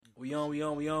We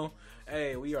on.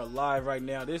 Hey, we are live right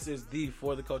now. This is the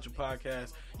For the Culture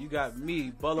podcast. You got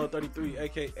me, Bolo33,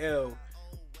 aka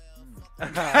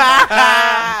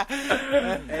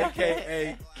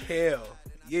aka Kel.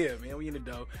 Yeah, man, we in the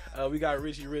dough. We got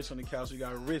Richie Rich on the couch. We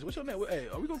got Rich. What's your name? Hey,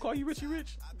 are we gonna call you Richie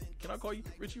Rich? Can I call you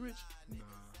Richie Rich? Nah,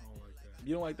 I don't like that.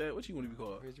 You don't like that? What you want to be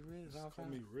called? Richie Rich. Call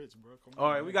me Rich, bro.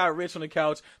 All right, we got Rich on the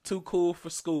couch. Too cool for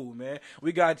school, man.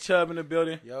 We got Chubb in the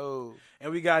building. Yo.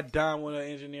 And we got Don with our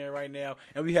engineer right now.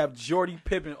 And we have Jordy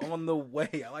Pippen on the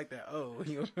way. I like that. Oh,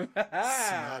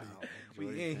 Snotty. we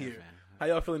Jordy in Pippen. here. How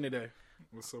y'all feeling today?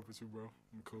 What's up with you, bro?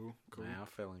 I'm cool. Man, I'm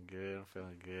feeling good. I'm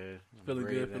Feeling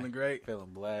breathing. good, feeling great. Feeling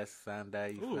blessed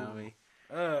Sunday, you feel me?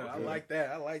 I like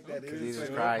that. Okay. It is Jesus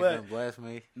so Christ good. done bless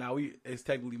me. Now it's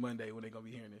technically Monday when they're gonna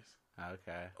be hearing this.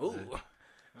 Okay. Ooh.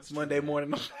 That's It's Monday true.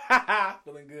 morning.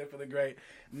 Feeling good, feeling great.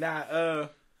 Nah,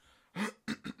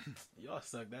 y'all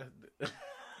suck. That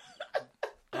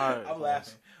Alright, I'm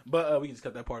laughing. But we can just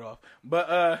cut that part off.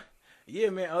 But yeah,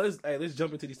 man, let's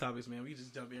jump into these topics, man. We can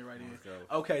just jump in right in. Let's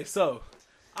go. Okay, so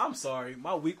I'm sorry.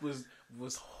 My week was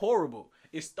horrible.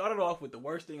 It started off with the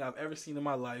worst thing I've ever seen in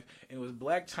my life, and it was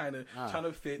Black China trying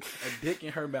to fit a dick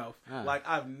in her mouth. Like,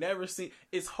 I've never seen.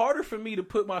 It's harder for me to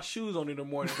put my shoes on in the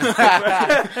morning to get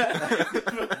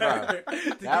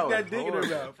that dick in her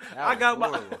mouth.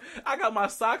 I got my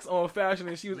socks on fashion,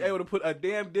 and she was able to put a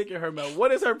damn dick in her mouth.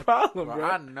 What is her problem, bro?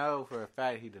 I know for a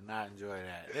fact he did not enjoy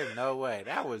that. There's no way.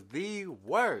 That was the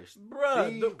worst.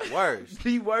 Bruh, The worst.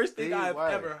 The worst thing The I've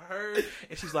worst. ever heard.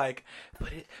 And she's like,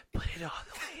 put it all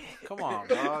the way in. Come on,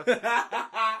 dog.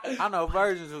 I know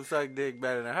virgins who suck dick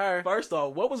better than her. First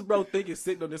off, what was bro thinking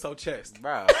sitting on this whole chest?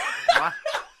 Bro,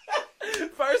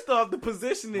 First off, the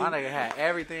positioning. my nigga had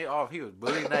everything off. He was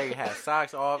booty naked, had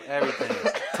socks off, everything.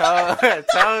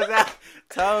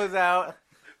 Toes out.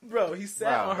 Bro, he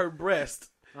sat Bro. on her breast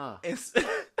Uh. and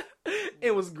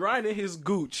it was grinding his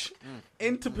gooch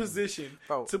into position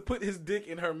Bro. to put his dick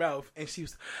in her mouth, and she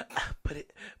was put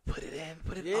it all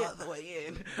the way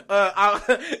in.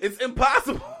 It's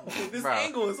impossible. This Bro.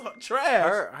 angle is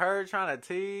trash. Her trying to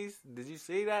tease. Did you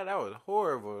see that? That was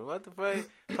horrible. What the fuck?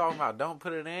 Talking about don't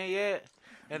put it in yet.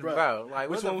 And bro, like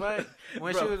which what the one- fuck?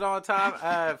 When Bro. she was on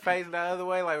top, facing the other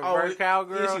way like reverse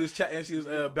cowgirl. Yeah, she was chatting. She was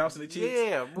bouncing the cheeks.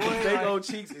 Yeah, boy, The big like- old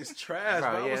cheeks is trash.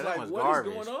 Bro, Bro, I yeah, was that like, was what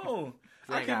garbage. is going on?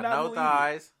 She I ain't got cannot no believe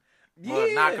thighs. it. Well,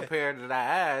 Yeah. not compared to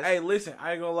that ass. Hey, listen,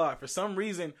 I ain't gonna lie. For some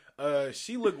reason,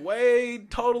 she looked way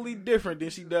totally different than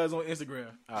she does on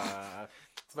Instagram.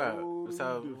 Bro, so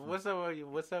Totally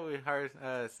what's up with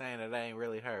her saying that ain't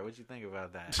really her? What you think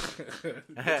about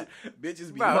that?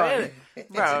 Bitches be Bro, lying.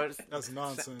 bro, That's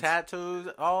nonsense. tattoos.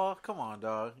 Oh, come on,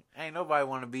 dog. Ain't nobody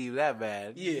want to be you that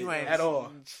bad. Yeah, you ain't at all.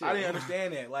 shit. I didn't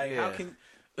understand that. Like, how Yeah. can?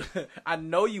 I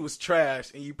know you was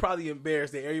trash, and you probably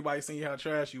embarrassed that everybody seen how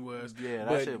trash you was. Yeah, that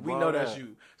but shit we know blowed that's up.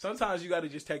 you. Sometimes you got to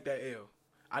just take that L.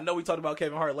 I know we talked about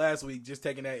Kevin Hart last week, just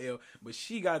taking that L, but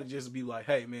she got to just be like,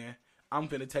 "Hey, man, I'm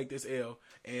finna take this L,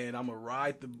 and I'm gonna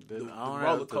ride the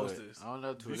roller coasters." I don't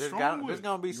know. Be There's strong with there's it.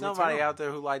 gonna be You would somebody tell. out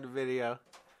there who liked the video.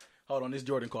 Hold on, this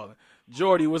Jordan calling.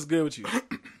 Jordy, what's good with you?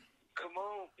 Come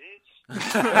on,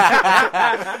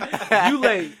 bitch. You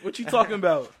late? What you talking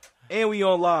about? And we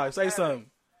on live. Say something.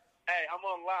 Hey, I'm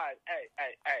on live.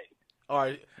 Hey. All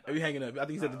right, are you hanging up? I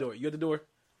think he's at the door. You at the door?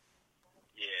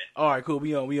 Yeah. All right, cool.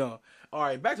 We on. All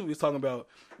right, back to what we was talking about.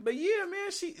 But yeah, man,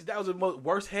 that was the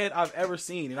worst head I've ever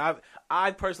seen, and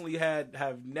I personally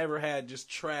have never had just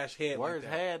trash head. Worst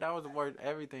like that. head. That was the worst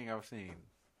everything I've seen.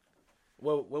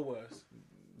 What was?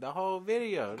 The whole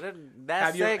video. That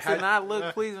Have you- sex have- did not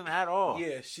look pleasing at all.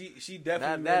 Yeah, she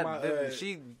definitely That made my,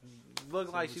 she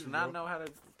looked like she did not know how to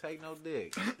take no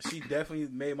dick. she definitely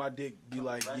made my dick be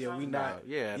like, yeah, we not.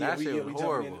 Yeah, that shit was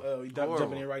horrible.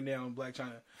 Jumping in right now in Black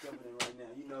China. Jumping in right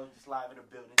now, just live in the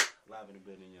building. Live in the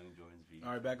building, Young Jordan's video.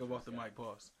 All right, back up off the mic.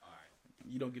 Pause. All right.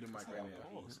 You don't get a mic right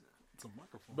now. It's a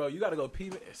microphone. Bro, you gotta go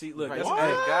pee. See, look. Right, That's, what?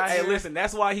 hey, Guy hey, here? listen.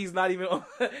 That's why he's not even. On,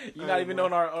 you're not Hey, even bro.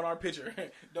 on our picture.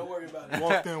 Don't worry about it.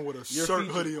 Walked in with a You're shirt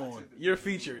featured. hoodie on.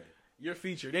 You're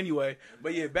featured. Anyway,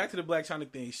 but yeah, back to the Black China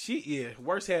thing.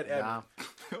 Worst head ever. Nah,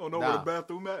 Don't know Nah. where the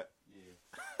bathroom at.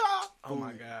 Oh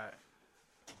my god.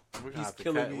 we're gonna He's have to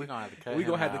killing cut. me. We're gonna have to cut. We're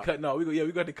gonna him have to out. cut. No,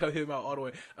 we're going to cut him out all the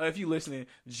way. If you listening,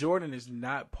 Jordan is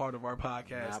not part of our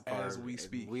podcast Not part as of we it.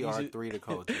 speak. We He are should- three to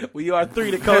culture. We are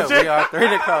three the culture. We are three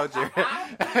to culture.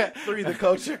 Three the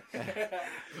culture.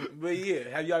 But yeah,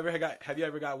 have you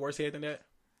ever got worse head than that?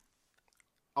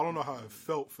 I don't know how it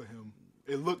felt for him.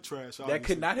 It looked trash. That Obviously.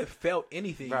 could not have felt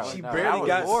anything. Bro, She no, barely that was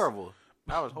got horrible.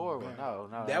 That was horrible. Bad.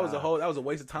 No. That was a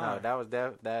waste of No, time.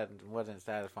 that wasn't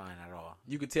satisfying at all.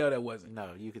 You could tell that wasn't.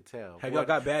 No, you could tell. Have y'all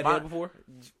got bad head before?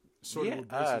 Shorty Yeah, with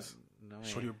braces. no,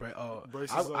 Shorty with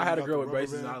Braces, I had a got girl the with rubber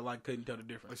braces, and band. I like couldn't tell the Like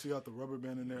difference. she got the rubber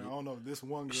band in there. I don't know. This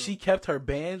one girl. She kept her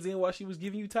bands in while she was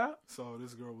giving you top. So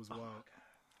this girl was wild.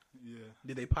 Yeah.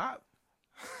 Did they pop?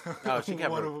 Oh, she kept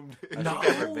one her- of them. Oh, Did. she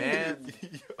kept her band.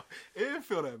 It didn't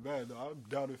feel that bad though. I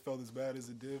doubt it felt as bad as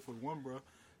it did for one bro.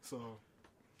 So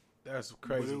That's but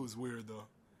crazy. it was weird though.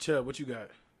 Chubb, what you got?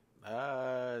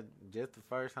 Just the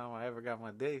first time I ever got my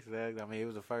dick sucked. I mean, it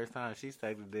was the first time she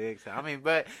sucked the dick. So,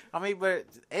 but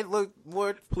it looked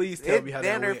more. Please tell me how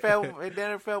that went. It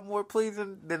then felt more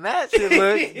pleasing than that shit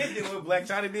looked. What Black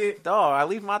China did? Dog, at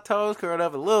least my toes curled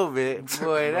up a little bit.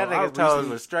 Boy, that Bro, I nigga's toes recently-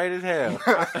 were straight as hell.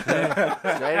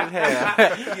 Straight as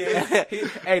hell. Yeah.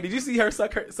 Hey, did you see her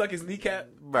suck his kneecap?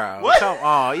 Bro, come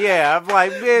on. Yeah, I'm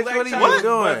like, bitch, Black what are you China-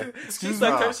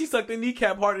 doing? She sucked the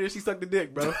kneecap harder than she sucked the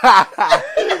dick, bro.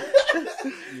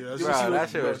 Yeah, She Bro, was- that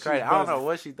shit bro, was she crazy. was I don't know buzzing.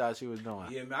 what she thought she was doing.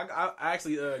 Yeah, man, I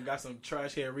actually got some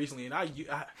trash hair recently, and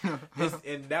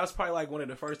and that was probably like one of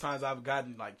the first times I've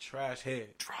gotten like trash hair.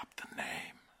 Drop the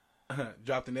name.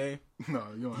 Drop the name. No,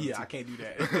 you don't. Yeah, I have can't do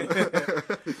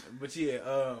that. But yeah,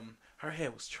 her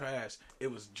hair was trash.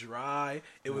 It was dry.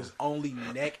 It was only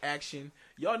neck action.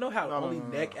 Y'all know how No, only no.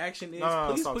 neck action is. No,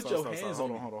 Please stop, put stop, your stop, hands stop.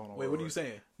 on. Hold on. Wait, what are you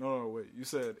saying? No, wait. You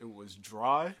said it was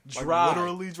dry. Dry. Like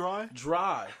literally dry.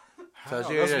 Dry. So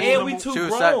she That's was, one And of we them- too she was,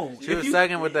 grown. she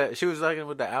was sucking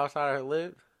with the outside of her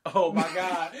lip. Oh my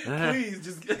God! Please,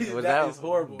 just Was that that- is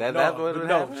horrible. that's what was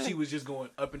no, happening? she was just going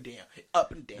up and down,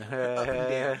 up and down, up and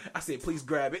down. I said, please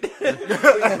grab it, please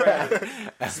grab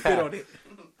it, spit on it,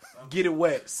 get it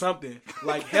wet, something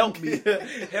like help me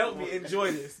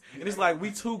enjoy this. And it's like we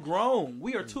too grown.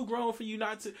 We are too grown for you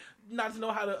not to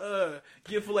know how to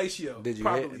give fellatio. Did you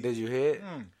properly. hit? Did you hit?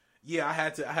 Yeah, I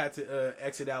had to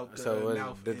exit out the So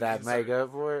mouth. did and that insert. make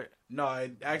up for it? No,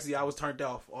 actually, I was turned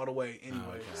off all the way anyway.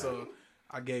 okay. So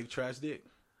I gave trash dick.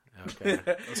 Okay.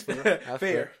 That's fair. fair.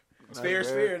 fair. It's fair is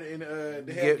That's fair in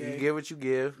the head You game. give what you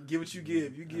give. Give what you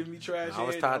give. You give me trash. I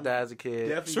was head, taught I'm that as a kid.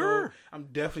 definitely Sure. gonna- I'm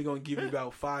definitely gonna give you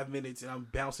about 5 minutes, and I'm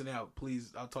bouncing out.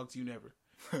 Please, I'll talk to you never.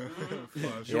 Fine, Yeah,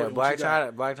 sure. what Black you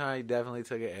got? China definitely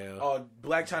took an L. Oh,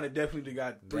 Black China definitely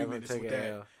got 3 Definitely minutes took with an that.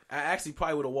 L. I actually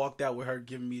probably would have walked out with her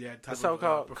giving me that type It's so of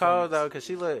cold performance. though, cause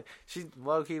she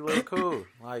low key looked cool.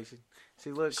 Like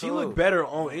she looked cool. She looked better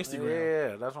on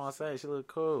Instagram. Yeah, that's what I'm saying. She looked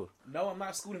cool. No, I'm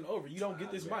not scooting over. You don't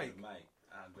get this mic.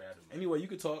 I'll grab him. Anyway, you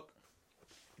can talk.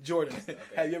 Jordan,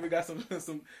 have you ever got some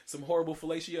horrible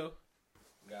fellatio?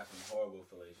 Got some horrible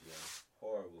fellatio.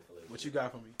 Horrible fellatio. What you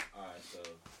got for me? All right, so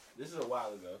this is a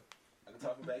while ago. I can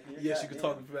talk from back here. Yes, you can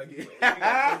talk Goddamn. back here. You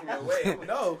gotta take me away.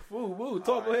 No, fool,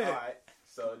 talk. Go ahead. All right.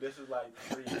 So this was like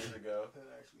 3 years ago. That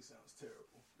actually sounds terrible.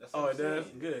 That's Oh, what it I'm does?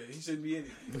 saying. Good. He shouldn't be in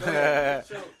it. Go Go ahead. ahead.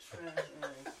 Show trash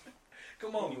ass.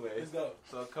 Come on. Anyway. Let's go.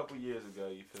 So a couple years ago,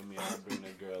 you feel me? I bring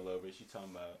that girl over. She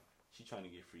talking about she trying to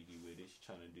get freaky with it. She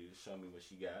trying to show me what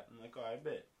she got. I'm like, all right,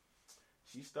 bet.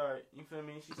 She start, you feel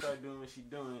me? She start doing what she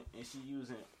doing, and she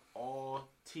using all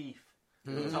teeth.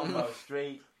 I'm talking about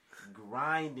straight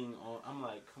grinding on. I'm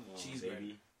like, come on, Cheese baby.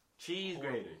 grater. Cheese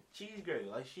Horrible. grater. Cheese grater.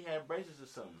 Like she had braces or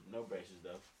something. No braces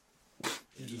though.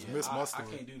 You just Yeah, missed I mustard.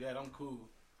 can't do that. I'm cool.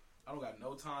 I don't got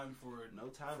no time for No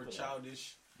time for that.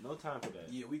 childish. No time for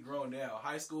that. Yeah, we grown now.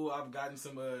 High school, I've gotten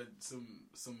some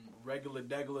regular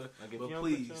degular, Like if but you don't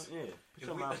please. put your, put If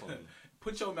your we- mouth on me.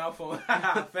 Put your mouth on.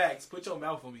 Facts. Put your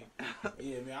mouth on me.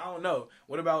 Yeah, man. I don't know.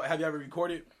 What about? Have you ever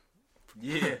recorded?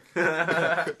 Yeah.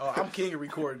 Oh, I'm king of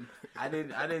recording. I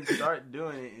didn't start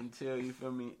doing it until you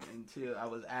feel me until I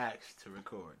was asked to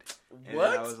record. And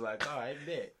What? then I was like, all right,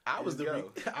 bet. I was Let's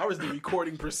go. I was the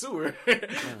recording pursuer.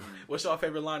 What's your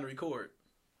favorite line to record?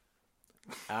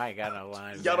 I ain't got no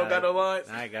line. Y'all don't got no lines.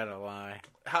 I ain't got no line.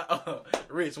 How,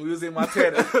 Rich, when we was in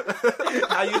Montana,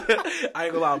 how you? I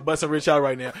ain't gonna lie, I'm busting Rich out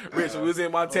right now. Rich, when we was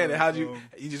in Montana, how'd you?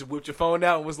 You just whipped your phone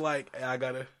out and was like, hey, I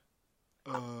gotta.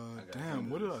 Damn,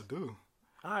 what did I do?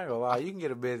 I ain't gonna lie, you can get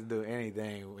a bitch to do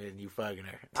anything when you fucking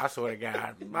her. I swear to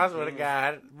God. I swear to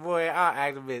God. Boy, I'll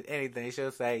ask a bitch anything.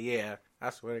 She'll say, yeah.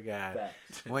 I swear to God.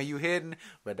 Facts. When you hidden,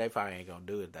 but they probably ain't gonna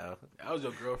do it, though. That was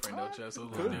your girlfriend though, Chuck. So it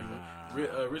was Could.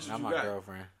 different. Rich, Not what my you got?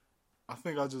 girlfriend. I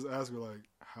think I just asked her like,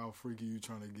 "How freaky you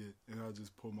trying to get?" And I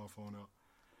just pulled my phone out.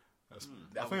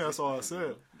 I think that's all I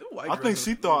said. The white I think girls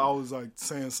she are- thought I was like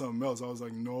saying something else. I was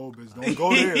like, "No, bitch, don't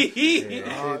go there.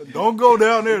 Yeah. Don't go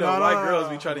down there." You know, Nah, white nah, girls nah.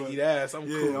 be trying to But, eat ass. I'm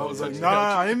Yeah, cool. I was Don't like, touch "Nah,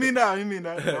 that. I didn't mean that. I didn't mean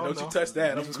that." No, Don't no. you touch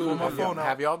that. I'm Just cool. pull my I'm phone out.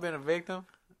 Have y'all been a victim?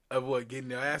 Of what, getting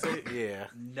their ass ate? Yeah.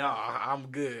 Nah, I'm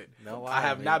good. No, I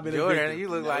have not been Jordan, addicted. you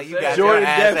look like you No, got Jordan your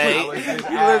ass definitely-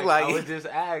 ate. You I look like was just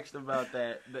asked about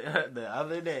that the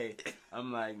other day.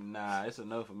 I'm like, nah, it's a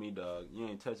no for me, dog. You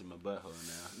ain't touching my butthole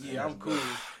now. Yeah, I'm cool.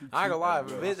 I ain't gonna lie, if a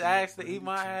Bro, bitch asks to eat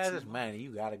my ass, it's man,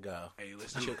 you gotta go. Hey,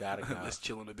 let's You chill. gotta go. Let's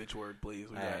chill on the bitch word, please.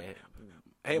 We got Hey, it.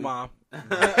 Hey, mom.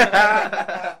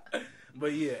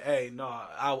 But yeah, hey, no,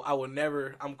 I will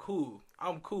never. I'm cool.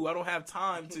 I don't have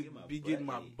time to get my be butt getting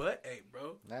my ate. butt ate,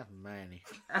 bro. that's manny.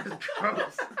 That's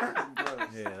gross.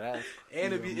 Yeah, that's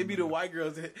And it be the white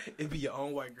girls. It be your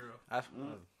own white girl. that's.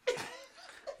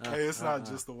 Hey, it's not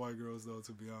just the white girls though.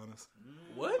 To be honest,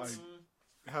 What? Like,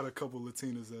 had a couple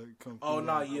Latinas that come. Oh through.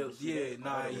 nah, yeah,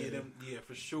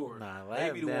 for sure. Nah, they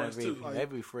be the ones too. They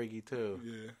be freaky too.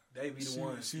 Yeah, They be the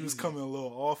ones. she was Easy. coming a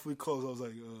little awfully close. I was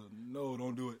like, no,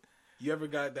 don't do it. You ever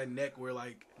got that neck where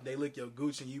like they lick your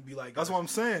gooch and you be like, That's what I'm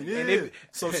saying. Yeah. And it-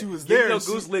 So she was getting there. your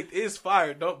she- goose licked is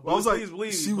fire. Don't I was like, please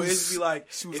believe she me. But was- it just be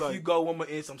like, she was if like- you go one more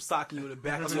inch, I'm socking you in the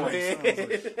back of That's your what I'm saying.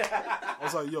 head. I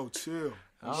was like, yo, chill.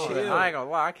 Chill. I ain't gonna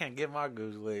lie, I can't get my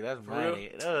goose licked. That's real?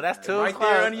 manny. Oh, that's too Right close.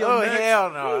 there under your Oh neck. hell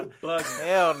no, Bugging.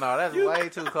 hell no, that's way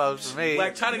too close for me.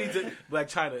 Black China needs to. Black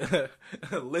China,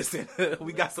 listen,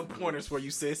 we got some pointers for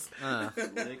you, sis.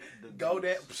 Go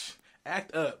there,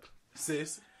 act up,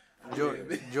 sis.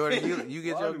 Jordan, you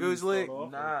get your goose licked?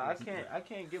 Nah, I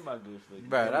can't get my goose licked.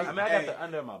 Bro, I that's- mean, I got Hey. the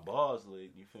under my balls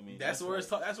licked. You feel me? That's where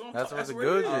it's. like, That's what I'm. That's talking. what the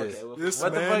where it gooch is. is. Okay, well, This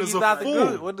What the man fuck is you a thought the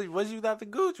fool. gooch? What you thought the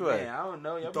gooch was? Man, I don't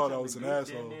know. Y'all thought be I telling was me an goose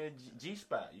asshole. down there, G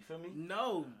spot. You feel me?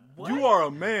 No, what? You are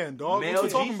a man, dog. Male What you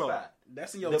G talking about? spot.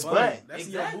 That's in your The butt. butt. That's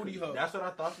Exactly. in your booty hole. That's what I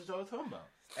thought y'all was talking about.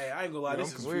 Hey, I ain't gonna lie.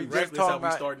 This is We was just reckless talking how we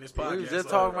about starting this podcast. we was just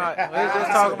so-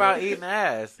 talking about eating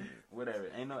ass.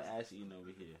 Whatever. Ain't no ass eating over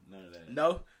here. None of that.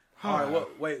 No. All right. Well,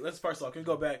 wait. Let's first off, can we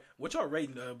go back? What y'all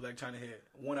rating Black China Head?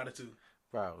 1 out of 2.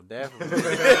 Bro, definitely.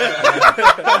 0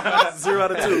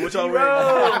 out of 2. What y'all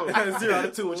rating? 0 out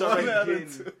of 2. What y'all rating?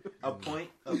 A point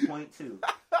 2. She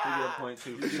get a point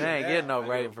 2. She ain't getting no I get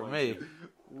rating a from point me. 2.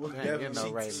 Getting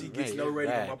no rating She from gets me. no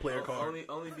rating on my Bad. player card.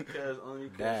 Only because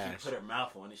Dash. she put her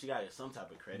mouth on it. She got to get some type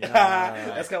of credit.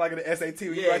 That's kind of like an SAT.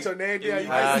 When you write your name down.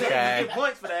 You Okay. You get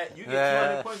points for that. You get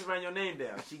 200 points for writing your name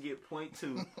down. She get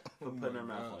 0.2 for putting her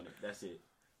mouth on it. That's it.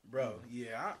 Bro,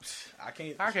 yeah, I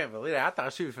can't. I can't believe that. I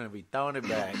thought she was gonna be throwing it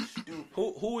back.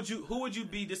 Who would you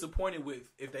be disappointed with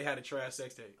if they had a trash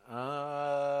sex tape?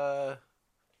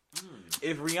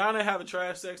 If Rihanna have a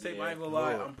trash sex tape, I ain't gonna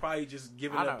lie, Lord. I'm probably just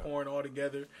giving I up don't- porn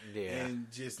altogether Yeah.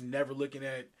 and just never looking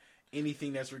at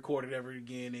anything that's recorded ever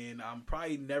again. And I'm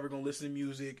probably never gonna listen to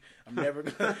music. I'm never.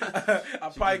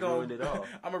 I'm probably ruined it gonna. all.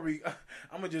 I'm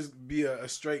gonna just be a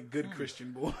straight good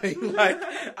Christian boy. Like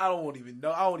I don't even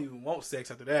know. I don't even want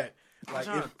sex after that. Like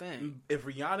trying to think. if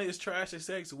Rihanna is trash at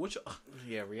sex, what you?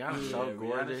 Yeah, Rihanna's Yeah, so Rihanna,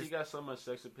 gorgeous. she got so much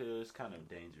sex appeal. It's kind of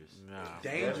dangerous. Nah,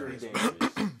 Dangerous. Very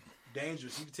dangerous.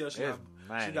 Dangerous. You can tell It's she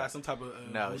money. got some type of.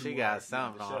 No, she got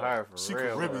something on her for She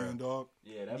real. Caribbean, dog.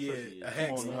 Yeah, that Yeah, pussy a is hex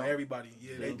Come on on now. everybody.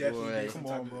 Yeah, they Big definitely boy. did Come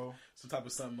on, bro. some type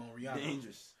of something on Rihanna.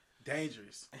 dangerous.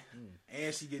 Dangerous.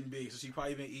 And she getting big, so she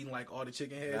probably been eating like all the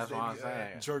chicken heads. That's they what I'm be,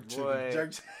 saying. Jerk chicken. Boy,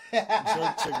 Jerk.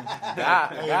 Jerk chicken. God,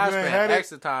 Hey, if God you ain't spent had it-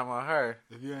 extra time on her.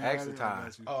 If you ain't Extra had it, I time.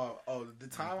 got you. Oh, the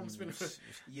time I'm spending.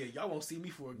 Yeah, y'all won't see me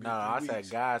for a good No, I 3 said weeks.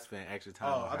 God spent extra time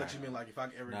Oh, on I her. thought you meant like if I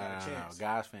ever No, got a no, no. chance.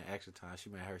 God spent extra time. She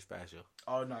made her special.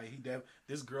 Oh no,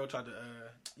 this girl tried to. Girl,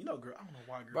 I don't know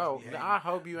why girls. Bro, be hating. I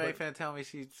hope you ain't But finna tell me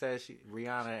she said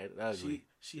Rihanna is ugly.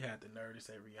 She had the nerve to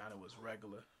say Rihanna was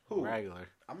regular. Regular.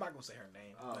 I'm not gonna say her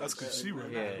name. Oh, That's 'cause she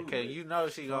regular. Yeah, cause you know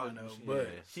she gonna. know, she- but-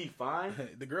 yeah. She fine.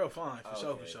 The girl fine for sure,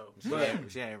 Okay. for sure. She But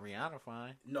ain't, she ain't Rihanna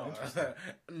fine. no,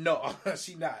 no,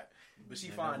 she not. But she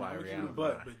Ain't fine. nobody I'm Rihanna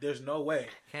but fine. but there's no way.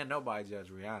 Can't nobody judge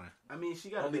Rihanna. I mean, she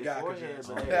got Only a big God can forehead, judge.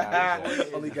 but Only hey, God can big judge.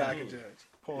 forehead Only is God the can man. judge.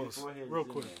 Pause. Big forehead is Real the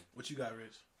quick. man. What you got,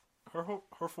 Rich?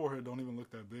 Her forehead don't even look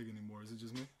that big anymore. Is it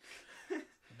just me?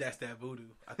 That's that voodoo.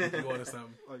 I think you ordered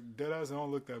something. Like dead ass, it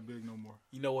don't look that big no more.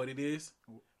 You know what it is?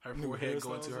 Her New forehead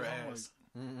going hairstyles to her and all, ass.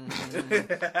 Going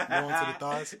to the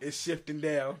thighs. It's shifting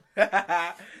down.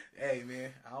 Hey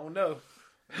man, I don't know.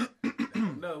 I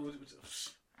don't know.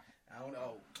 I don't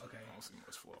know. Okay. I don't see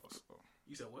much flaws. So.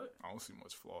 You said what? I don't see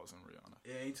much flaws in Rihanna.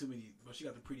 Yeah, ain't too many. But she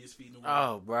got the prettiest feet in the world.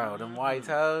 Oh, bro, them white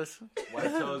toes.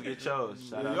 White toes get chose.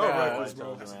 Shout out Y'all to reckless, white bro.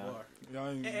 toes That's a around. bar. Y'all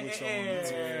ain't with y'all on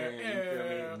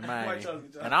that. Man.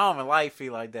 And I don't even like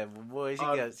feet like that, but boy,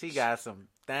 she got some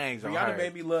things on her. Rihanna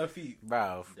made me love feet,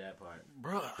 bro. That part,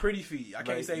 Bro. Pretty feet. I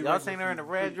can't say y'all seen her in the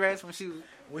red dress when she.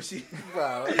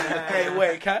 Bro. Hey,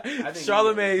 wait.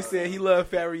 Charlamagne said he loved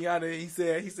fat Rihanna. He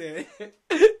said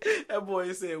that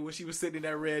boy said when she was sitting in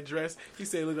that red dress, he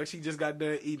said it looked like she just got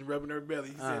done eating, rubbing her belly.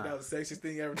 He said that was the sexiest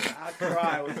thing ever. I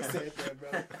cried when he said that,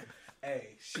 bro.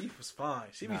 Hey, she was fine.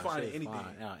 She be fine at anything.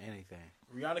 Anything.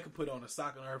 Rihanna could put on a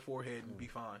sock on her forehead and be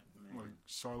fine. Like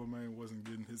Charlamagne wasn't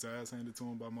getting his ass handed to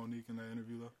him by Monique in that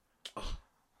interview though.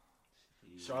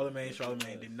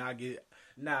 Charlamagne did not get.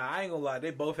 Nah, I ain't gonna lie.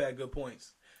 They both had good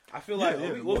points. I feel like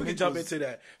we can jump into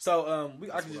that. So we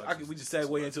just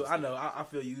segue into it. I know. I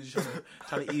feel you just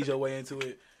trying to ease your way into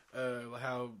it. Like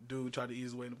how dude tried to ease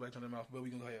his way in the Black China mouth, but we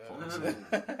can go ahead.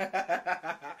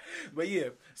 But yeah.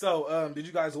 So did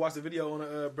you guys watch the video on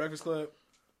the Breakfast Club?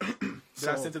 I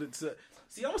sent to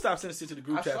see, I'm gonna stop sending shit to the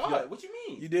group chat. Saw it. What you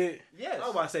mean? You did? Yes. I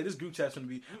was about to say this group chat's gonna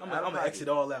be. I'm gonna exit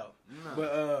all out. No.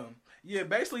 But yeah,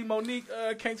 basically Monique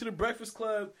came to the Breakfast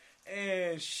Club.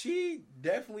 And she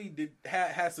definitely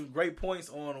had some great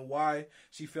points on why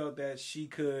she felt that she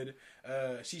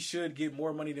should get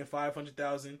more money than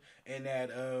 $500,000, and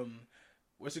that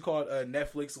what's it called?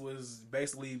 Netflix was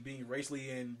basically being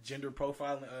racially and gender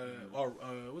profiling, or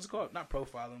what's it called? Not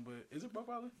profiling, but is it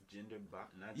profiling? Gender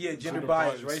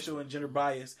bias, racial and gender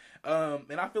bias.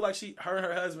 And I feel like her and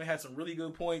her husband had some really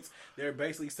good points. They're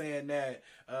basically saying that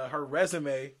her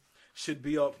resume should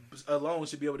be able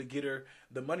to get her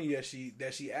the money that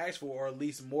she asked for, or at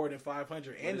least more than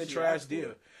 $500, and the trash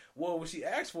deal. Well, what she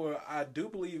asked for, I do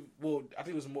believe. Well, I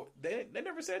think it was more. They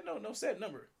never said no set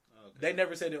number. Okay. They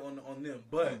never said it on them,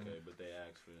 but but they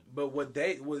asked for it. But what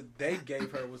they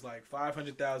gave her was like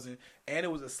 $500,000, and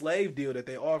it was a slave deal that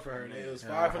they offered her. It was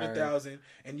 $500,000,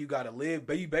 and you got to live.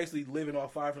 But you basically living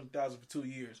off $500,000 for 2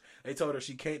 years. They told her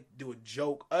she can't do a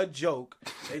joke.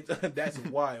 That's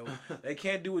wild. They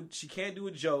can't do it. She can't do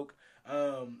a joke.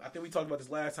 I think we talked about this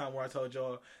last time where I told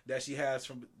y'all that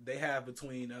they have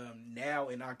between now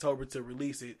and October to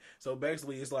release it. So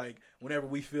basically, it's like whenever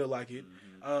we feel like it.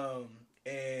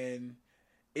 And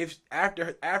if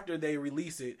after they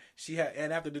release it,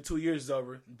 and after the 2 years is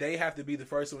over, they have to be the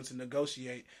first one to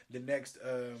negotiate the next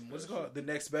what's it called, the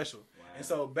next special. Wow. And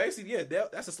so basically,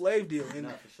 that's a slave deal. And,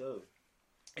 not for sure.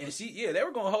 And they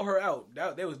were gonna hold her out.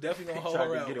 They was definitely gonna hold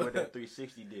her out. Get it with that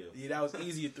 360 deal. Yeah, that was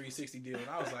easy, a 360 deal. And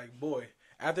I was like, boy.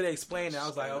 After they explained it, I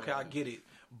was like, okay, I get it.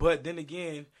 But then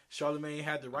again, Charlamagne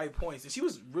had the right points, and she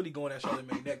was really going at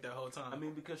Charlamagne's neck that whole time. I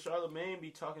mean, because Charlamagne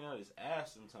be talking out his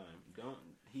ass sometimes.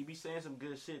 He be saying some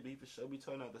good shit, but he for sure be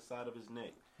talking out the side of his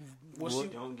neck. Well,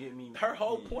 don't get me. Her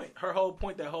whole point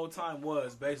that whole time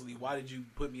was basically, why did you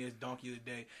put me as donkey of the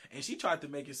day? And she tried to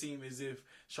make it seem as if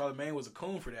Charlamagne was a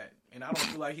coon for that, and I don't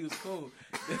feel like he was coon.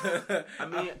 I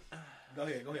mean, go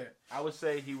ahead. I would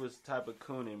say he was type of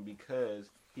cooning because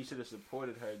he should have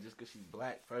supported her just because she's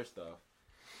black, first off.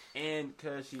 And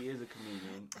because she is a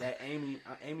comedian. That Amy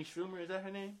Schumer, is that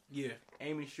her name? Yeah.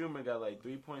 Amy Schumer got like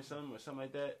 3 point something or something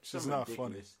like that. She's not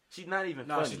funny. She's not even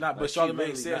funny. No, she's not. But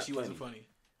Charlamagne said she wasn't funny.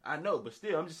 I know, but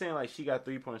still, I'm just saying like she got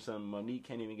 3 point something. Monique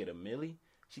can't even get a milli.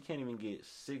 She can't even get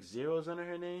 6 zeros under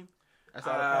her name. Like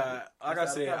I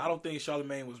said, I don't think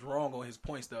Charlamagne was wrong on his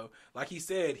points though. Like he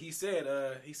said,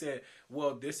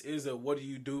 well, this is a what do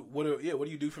you do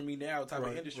for me now type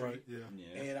of industry. Right,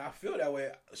 yeah. And I feel that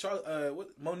way.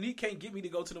 Monique can't get me to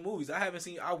go to the movies. I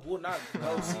will not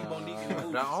go see Monique in the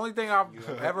movies. The only thing I've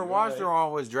ever watched her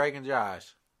on was Drake and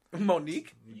Josh.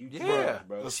 Monique? Yeah.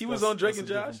 Bro. She was on Drake and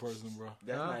Josh? Person, bro.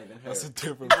 That's not even her. That's a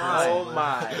different person. Oh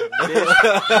my.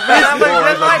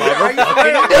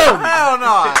 Hell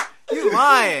no. You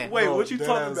lying. Wait, what you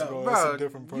talking about? Bro, that's a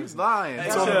different person. You lying. Hey,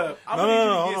 I'm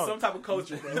gonna get some type of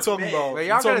culture, bro. You talking about?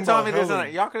 Y'all could have told me this.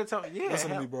 Y'all could have told me. Yeah. Listen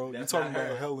to me, bro. You talking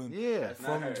about Helen? Yeah.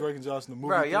 From Drake and Josh in the movie.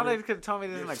 Bro, y'all could have told me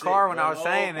this in the car when I was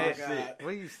saying it. What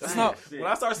are you saying? When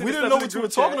I started saying we didn't know what you were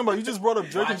talking about. You just brought up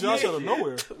Drake and Josh out of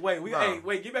nowhere.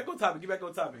 Wait, get back on topic.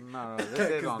 No, this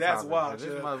is on that's topic. wild.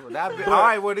 All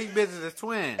right, well, these bitches is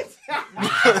twins.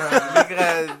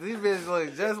 Because these bitches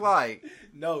look just like.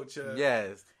 No, Chubb.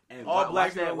 Yes. And all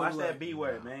black people watch that B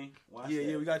word, man.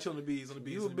 Yeah, we got chill on the B's.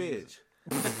 You a bitch.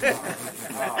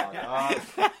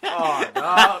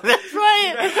 dog. That's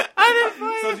right. I didn't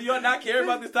play. So do y'all not care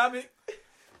about this topic?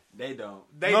 They don't.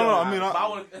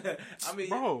 I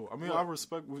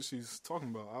respect what she's talking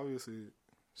about. Obviously,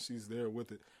 she's there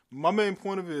with it. My main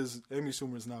point of it is Amy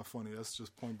Schumer is not funny. That's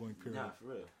just point blank period. Nah, for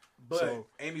real. But So-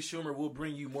 Amy Schumer will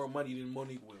bring you more money than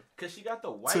Monique will. Cause she got the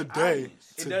white Today.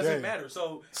 audience. It doesn't matter.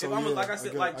 So if So, I'm yeah, like I I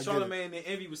said, get like it. Charlamagne and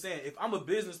Envy was saying, if I'm a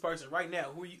business person right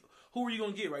now, who are you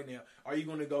gonna get right now? Are you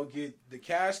gonna go get the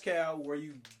cash cow where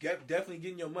you definitely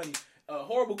getting your money,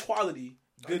 horrible quality,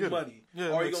 good money, Yeah, it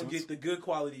or are you makes gonna sense. get the good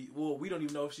quality? Well, we don't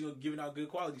even know if she's giving out good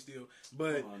quality still,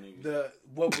 but Come on, nigga. the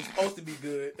what was supposed to be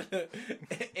good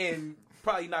and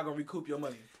probably not gonna recoup your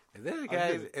money. If this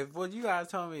case, if what you guys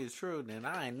told me is true, then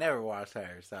I ain't never watched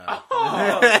her. So,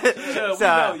 Chubb,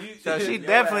 we know. so she Yo,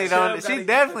 definitely Chubb don't. She gotta-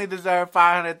 definitely deserved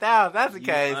 $500,000. That's the You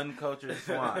case. uncultured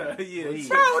swine. Yeah, Please.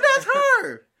 Bro, that's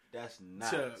her. That's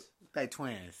not. Chubb. They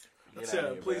twins. Get Chubb, out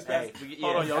of here, please bro. pass. Hey,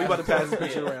 Hold on, y'all. We about to pass this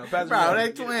picture around. Pass it Bro, around.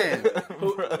 they twins.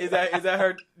 Who, is that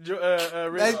her? They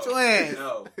Rich? twins.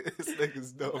 No. This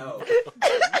nigga's dumb. No.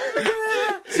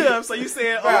 Chubb, so you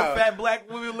saying all Bro. fat black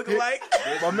women look alike?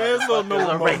 My man's don't know what Motherfuckers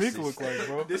are Monique racist. look like,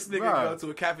 bro. This nigga Bro. go to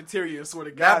a cafeteria and swear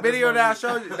to God. That video that's that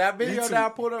I Monique. showed you, that video Me too. that I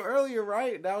pulled up earlier,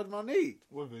 right? That was Monique.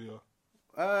 What video?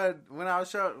 When I was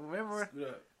showing, remember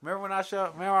Yeah. when I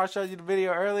showed you the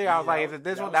video earlier? I was Yeah, like, is it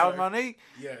this that one? was That was her. Monique.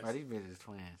 Yes. Bro, these bitches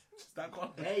twins. Stop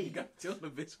calling her. Hey. You got to tell the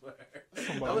bitch for her.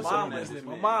 Somebody My was mom saying listening.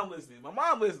 that. My mom listening. My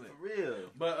mom listening. For real.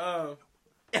 But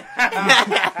Ma,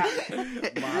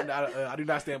 I do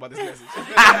not stand by this message.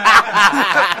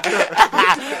 I do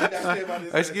not stand by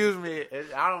this Excuse me,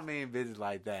 I don't mean bitches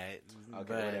like that. Okay, but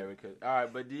whatever. All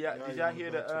right, but did y'all hear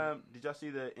about the did y'all see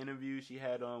the interview she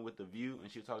had on with The View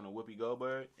and she was talking to Whoopi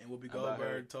Goldberg? And Whoopi About her.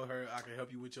 Goldberg told her, I can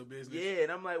help you with your business. Yeah,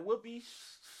 and I'm like, Whoopi,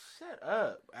 shut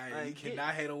up. Hey, Like, you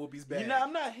cannot hate on Whoopi's bag. You know,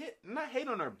 I'm not hate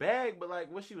on her bag, but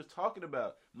like what she was talking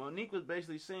about. Monique was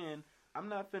basically saying, I'm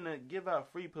not finna give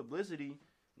out free publicity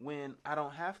when I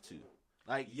don't have to.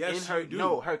 Like, Yes, in her you do.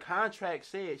 no, her contract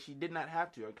said she did not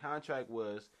have to. Her contract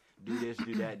was do this,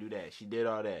 do that, do that. She did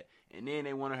all that, and then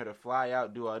they wanted her to fly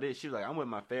out, do all this. She was like, I'm with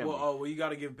my family. Well, you got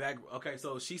to give back. Okay,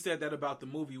 so she said that about the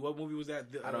movie. What movie was that?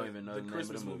 I don't even know the the name of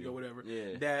Christmas the movie. or whatever.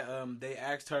 Yeah. That they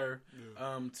asked her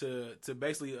to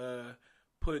basically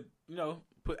put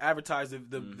advertise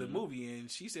the movie, and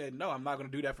she said no, I'm not going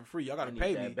to do that for free. Y'all got I to need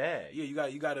pay that me. bag. Yeah,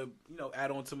 you got to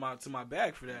add on to my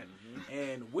bag for that,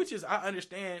 and which is I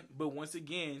understand, but once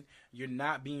again, you're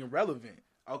not being relevant.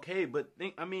 Okay, but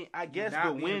I guess, not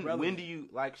but being when relevant. do you,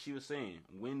 like she was saying,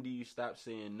 when do you stop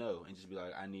saying no and just be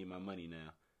like, I need my money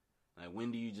now? Like,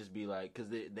 when do you just be like,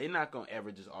 because they're not going to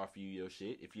ever just offer you your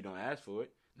shit if you don't ask for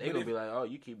it. They're But going to if- be like, oh,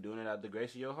 you keep doing it out the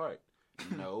grace of your heart.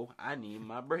 No, I need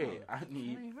my bread. I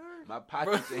need my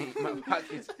pockets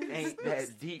ain't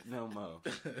that deep no more.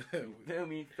 You feel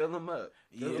me? Fill them up.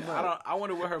 Fill 'em up. I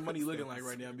wonder what her money looking like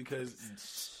right now because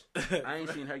I ain't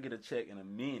seen her get a check in a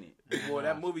minute. boy,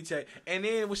 that movie check. And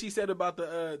then what she said about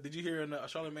the did you hear in the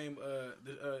Charlamagne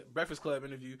the Breakfast Club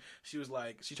interview? She was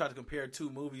like, she tried to compare two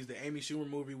movies: the Amy Schumer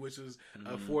movie, which was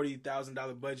a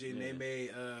 $40,000 budget, and they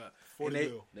made 40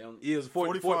 mil. They don't, it was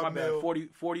 40 45 my bad, mil. 40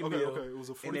 Okay, mil, okay. It was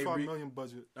a and they 45 million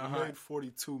budget. Uh-huh. It made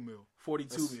 42 mil. 42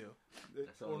 That's- mil,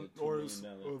 That's only $2 or,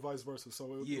 million. or vice versa.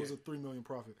 So it Yeah. was a 3 million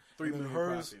profit. 3 and then million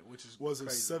hers profit, which is was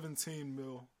crazy. a 17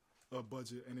 mil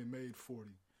budget, and it made 40.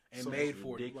 And So made it's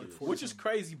 40, ridiculous. which is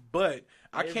crazy. But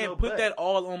I There's can't no put but. that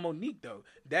all on Monique though.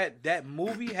 That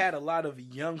movie had a lot of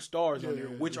young stars on Yeah, there,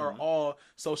 yeah, which yeah. are all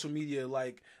social media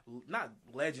not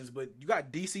legends, but you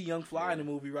got DC Young Fly in the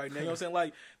movie right now. You know what I'm saying?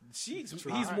 Like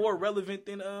he's more relevant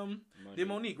than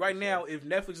Monique right now. If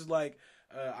Netflix is like,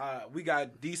 we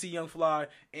got DC Young Fly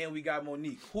and we got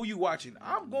Monique, who you watching?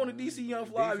 I'm going to DC Young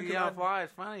Fly DC because Young Fly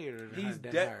is funnier than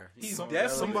her. he's Some-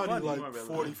 definitely somebody funny. like More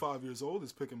relevant. 45 years old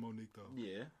is picking Monique though.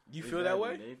 Yeah. You feel that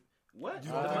way? What?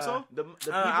 You don't think so? The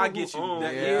people I who get you. own-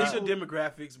 That, Yeah. yeah, it's your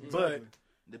demographics, but Exactly.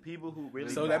 the people who really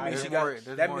So that buy means it- she got there's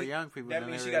that more mean- young people. That than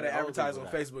means she there got to is old advertise on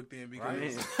people out. Facebook then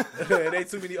because there ain't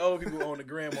too many old people on the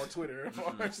gram or Twitter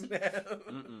for us now.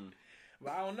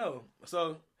 But I don't know.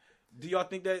 So, do y'all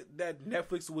think that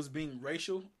Netflix was being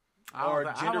racial or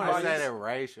I gender want to say biased? that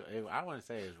racial. I want to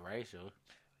say it's racial.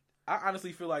 I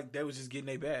honestly feel like they was just getting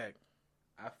their bag.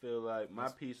 I feel like my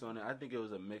piece on it, I think it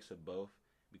was a mix of both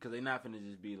because they're not finna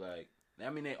just be like. I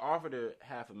mean, they offered her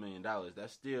 $500,000.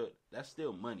 That's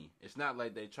still money. It's not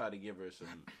like they try to give her some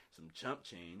chump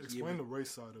change. Explain the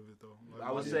race side of it though. Like,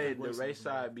 I would why do you say think the race is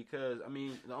side because I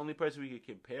mean the only person we could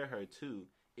compare her to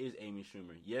is Amy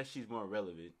Schumer. Yes, she's more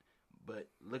relevant, but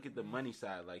look at the money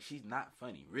side. Like she's not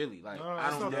funny, really. Like No, I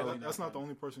don't know. that's not the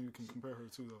only person you can compare her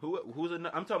to though. Who's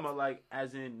I'm talking about like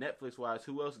as in Netflix wise.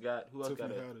 Who else got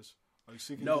Tiffany a Haddish. Like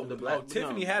she can No, get the it back.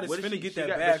 Tiffany no, Haddish what did finna she- get she that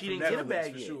got- bag but she from didn't get a Netherlands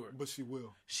bag for yet. sure. But she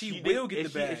will. She will get the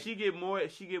If bag. she get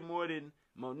more than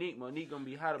Monique gonna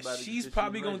be hot about it. She's because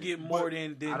probably she's gonna legend. get more But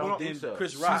than I don't think so.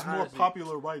 Chris She's Rock. more honestly.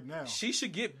 popular right now. She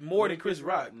should get more than Chris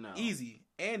Rock. No. Easy.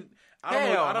 And I don't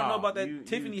know. Hell I don't know no. about that You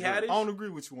Tiffany drunk. I Haddish. don't agree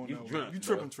with you on You that drunk, one. You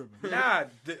bro. tripping. Nah,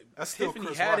 That's still Tiffany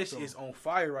Chris Rock, Haddish though. is on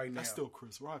fire right now. That's still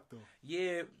Chris Rock though.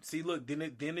 Yeah. See, look. Then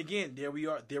again, there we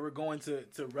are. There we're going to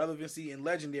relevancy and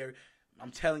legendary.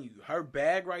 I'm telling you, her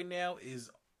bag right now is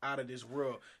out of this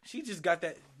world. She just got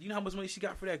that. You know how much money she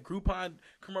got for that Groupon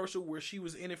commercial where she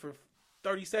was in it for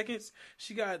 30 seconds?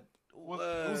 She got. Well,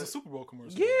 it was a Super Bowl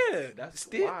commercial. Yeah. That's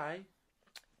still. why.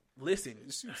 Listen,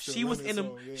 still she was in it, in the.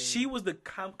 so, yeah. She was the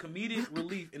comedic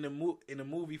relief in a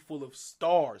movie full of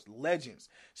stars, legends.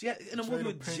 She had in a movie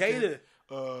with Pinkett,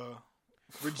 Jada,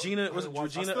 Regina. Was it I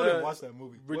Regina? still didn't watch that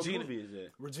movie. Regina. What movie is that?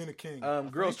 Regina King.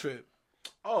 Girls Trip.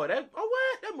 Oh,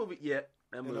 what? That movie? Yeah,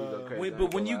 that movie go crazy.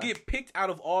 But when you get picked out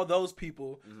of all those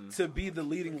people to be the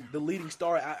leading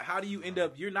star, how do you end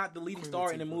up? You're not the leading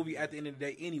star in the movie at the end of the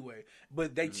day anyway.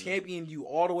 But they championed you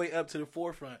all the way up to the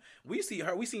forefront. We seen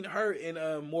her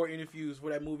in more interviews for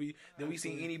that movie than we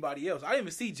seen anybody else. I didn't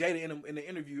even see Jada in the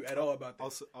interview at all about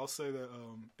that. I'll say that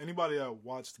anybody that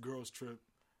watched Girls Trip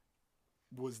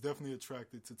was definitely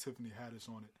attracted to Tiffany Haddish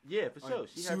on it. Yeah, for sure. Like,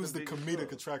 she had was the biggest comedic role.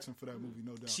 attraction for that movie,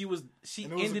 no doubt. She And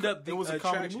it was ended up the it was a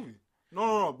comedy attraction. movie.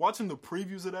 No. Watching the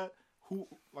previews of that,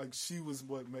 she was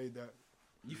what made that.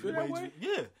 You feel that way?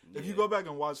 Yeah. If you go back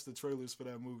and watch the trailers for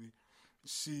that movie,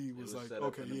 she was was like, set up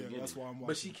okay, in the yeah, beginning. that's why I'm watching.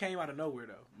 But she came out of nowhere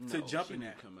though to jump in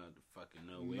that. Come out the fucking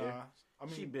nowhere. Nah, I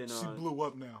mean, She been she on- blew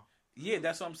up now. Yeah,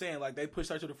 that's what I'm saying. Like they pushed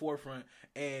her to the forefront,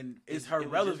 and it's her It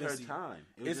was just relevancy. her time.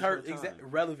 It was It's just her time. exact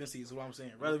relevancy is what I'm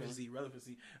saying. Relevancy.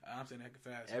 I'm saying that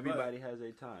fast. Everybody has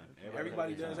a time.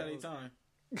 Everybody has does their have a time.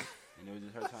 And it was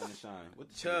just her time to shine. What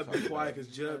the Chubb, fuck be you quiet talking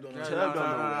because Chubb don't know. Chubb don't know.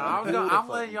 I'm Who the I'm fuck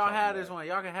letting you y'all talking have this about? one.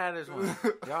 Y'all can have this one.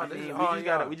 Y'all, I this mean, is we all just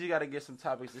y'all. gotta get some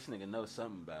topics this nigga knows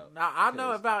something about. Now, I know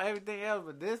Because- about everything else,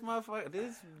 but this motherfucker,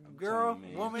 this girl, telling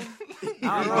you, man. woman,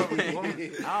 I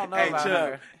don't know Hey, about Chubb.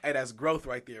 her. Hey, that's growth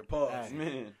right there. Pause. Hey.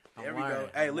 Man, There we go.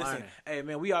 Hey, listen. Hey,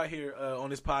 man, we out here on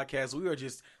this podcast. We are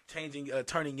just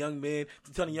turning young men,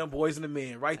 turning young boys into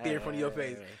men right there in front of your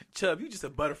face. Chubb, you just a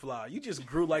butterfly. You just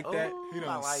grew like that. He I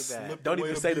done like that. slipped Don't away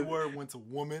even the say B the- word, went to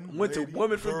woman. Went to lady,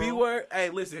 woman from girl. B word. Hey,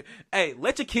 listen. Hey,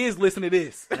 let your kids listen to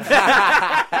this.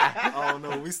 I don't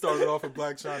know. We started off with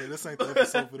Black China. This ain't the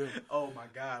episode for them. Oh my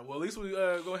God. Well, at least we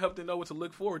gonna help them know what to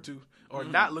look forward to or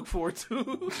not look forward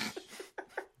to.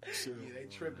 Shit. Yeah, they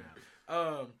tripping.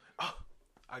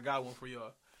 I got one for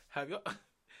y'all. Have y'all?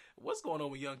 What's going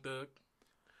on with Young Thug?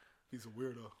 He's a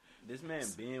weirdo. this man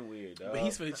being weird, dog. But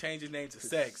he's finna change his name to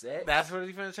Sex. That's what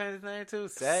he finna change his name to?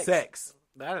 Sex? Sex.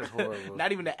 That is horrible.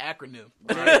 Not even the acronym.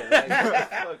 Yeah, like, what the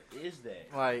fuck is that?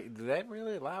 Like, do they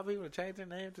really allow people to change their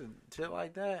name to shit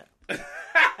like that?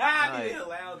 I didn't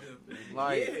allow them.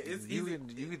 Like, Yeah, it's you easy. can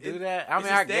do It- that? I it's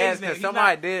mean, a I stage guess name. because He's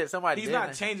somebody not- did. Somebody He's did.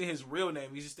 not changing his real name.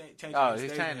 He's just changing Oh, his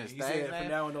he's stage changing name. his He stage said, name?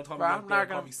 from now on, don't call me Bro, Young I'm Thug, not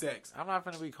call gonna- me Sex. I'm not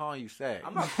finna be calling you Sex.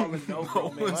 I'm not calling no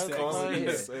grown man I'm Sex. calling you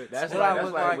Yeah. Sex. That's What I like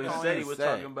look like when calling Seti you was Sex.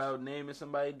 talking about naming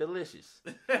somebody delicious.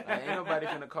 Like, ain't nobody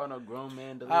finna call no grown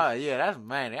man delicious. Oh, yeah, that's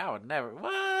manny. I would never.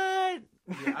 What?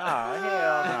 Oh,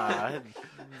 hell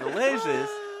no. Delicious.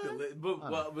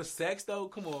 But Sex though,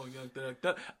 come on, Young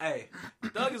Thug. Hey,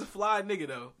 Thug is a fly nigga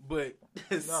though, but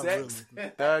Not Sex. really.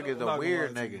 Thug is I'm a not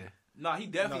weird gonna lie to nigga. you. Nah, he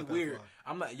Not definitely that weird. fly.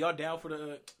 I'm not. Y'all down for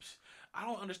the? I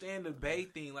don't understand the Bay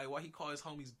thing. Like why he call his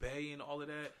homies Bay and all of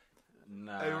that.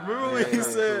 Nah. Hey, remember when he yeah,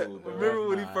 said? cool, bro. Remember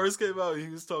when he Nah. first came out? He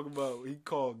was talking about he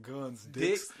called guns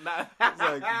dicks. Dicks. Nah. It's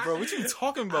like, bro, what you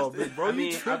talking about, big bro? I You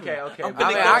mean, tripping? okay. I'm but finna I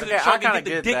mean, go I to the get- truck I kinda and get the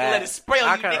get dick and that. let it spray on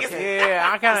I you kinda, niggas. yeah,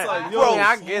 I kind It's like, of. yo,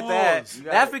 I get that. pause.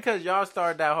 That's because y'all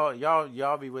started that whole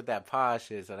y'all be with that pod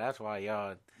shit, so that's why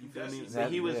y'all. You feel me? That's- So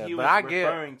he was yeah, he but was I get-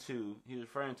 referring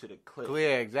to the clip.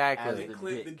 Yeah, exactly. As the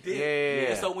Clip the dick. dick.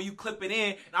 Yeah. So when you clip it in,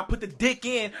 and I put the dick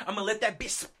in, I'm gonna let that bitch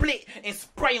split and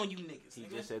spray on you niggas. He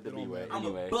nigga. just said the It B don't word. matter. I'm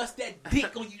Anyway. gonna bust that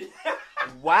dick on you.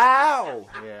 Wow.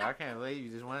 Yeah, I can't believe you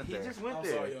just went He there. just went I'm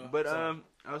there. sorry, y'all. But Sorry.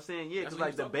 I was saying yeah, That's because what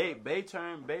like he the was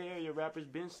talking Bay area rappers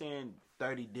been saying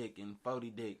 30 dick and 40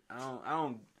 dick.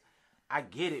 I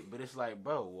get it, but it's like,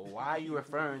 bro, well, why are you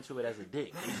referring to it as a dick?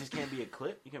 It just can't be a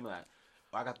clip. You can't be like,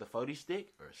 oh, I got the 40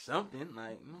 stick or something.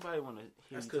 Like nobody want to hear.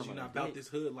 That's you because talking you're not a about dick. this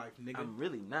hood life, nigga. I'm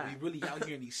really not. We really out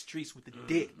here in these streets with the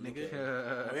dick, nigga.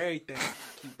 For everything.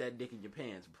 Keep that dick in your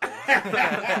pants, bro.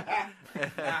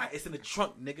 Nah, it's in the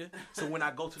trunk, nigga. So when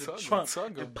I go to the Tug- trunk tug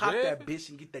and of pop dick. that bitch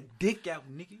and get that dick out,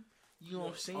 nigga. You know what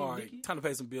I'm saying? All right, Dickie? time to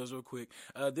pay some bills real quick.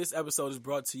 This episode is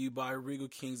brought to you by Regal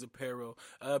Kings Apparel.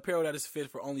 Apparel that is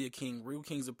fit for only a king. Regal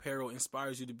Kings Apparel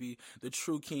inspires you to be the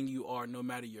true king you are, no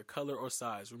matter your color or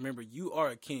size. Remember, you are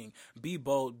a king. Be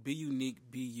bold, be unique,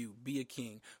 be you. Be a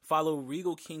king. Follow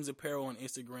Regal Kings Apparel on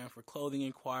Instagram for clothing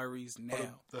inquiries now.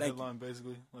 The Thank headline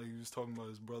basically, like he was talking about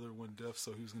his brother went deaf,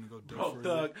 so he was gonna go deaf. Bro, for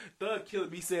a year. Thug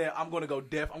killed me. He said, I'm going to go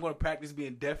deaf. I'm going to practice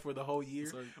being deaf for the whole year.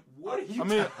 It's like, What are you I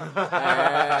mean,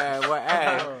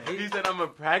 He said, "I'm gonna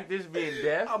practice being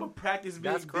deaf." I'm going to practice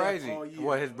being That's deaf crazy. all year.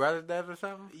 What, his brother's deaf or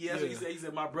something? Yeah, that's what he said. He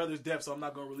said, my brother's deaf, so I'm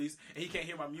not going to release. And he can't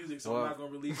hear my music, so Well, I'm not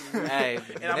going to release it. Hey,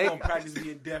 and I'm going to practice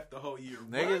being deaf the whole year.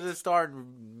 Niggas is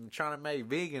starting trying to make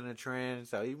vegan a trend,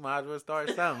 so you might as well start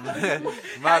something. How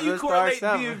might you as well start correlate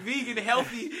something. being vegan,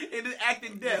 healthy, and then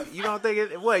acting deaf? You don't think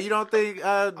it? What? You don't think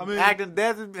mean- acting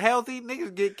deaf is healthy?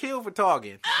 Niggas get killed for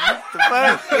talking. What the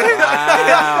fuck?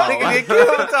 Wow. Niggas get killed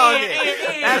for talking.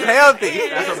 That's healthy.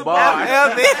 That's a bar.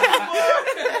 That's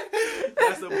healthy.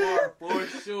 That's a bar for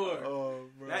sure. oh,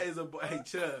 bro. That is a bar. Hey,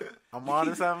 Chubb. I'm on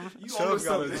to something. You Chubb on to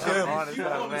got a something. gem. I'm on to You on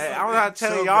something, to man. something. I'm not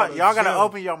telling Chubb y'all. got a Y'all gotta gem.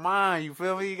 open your mind. You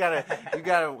feel me? You gotta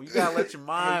let your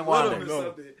mind You on wander. to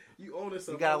something. You own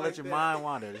something. You gotta I let like your that. mind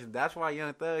wander. That's why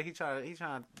Young Thug he trying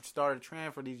to start a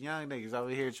trend for these young niggas over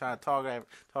here trying to talk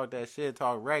that shit,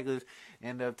 talk regulars,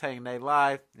 end up taking their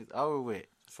life. It's over with.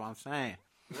 That's what I'm saying.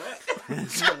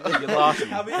 You lost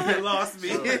me. I mean, you lost me.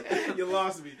 You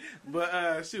lost me.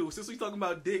 But shoot, since we talking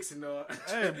about dicks and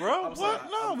Hey, bro, I'm what? sorry.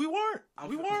 No, we weren't.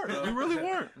 We No. really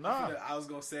weren't. Nah. I was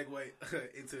gonna segue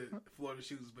into Florida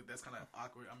shoes, but that's kind of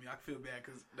awkward. I mean, I feel bad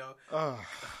because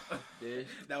Dude,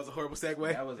 that was a horrible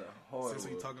segue. that was a horrible.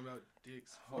 Since we talking about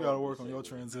dicks. We gotta work on your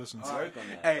transitions. Work on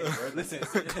that. Hey, listen.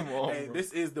 on, Hey, bro.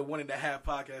 this is the 1.5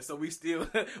 podcast, so we still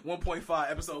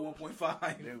 1.5 episode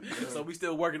 1.5. So we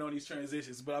still working on these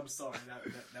transitions. But I'm sorry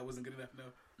that wasn't good enough. No,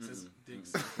 since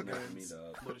dicks, Not me, guns,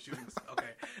 dog. Florida shootings.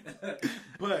 Okay,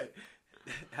 but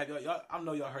have y'all? I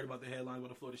know y'all heard about the headline about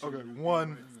the Florida shootings. Okay,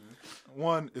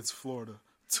 one, it's Florida.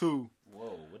 Two,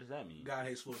 Whoa, what does that mean? God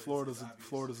hates Florida. Florida's It's obvious.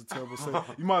 Florida's a terrible state.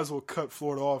 You might as well cut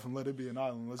Florida off and let it be an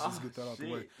island. Let's just get that out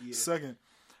the way. Yeah. Second,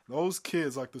 those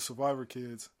kids, like the survivor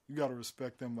kids, you gotta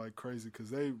respect them like crazy because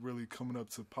they really coming up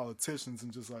to politicians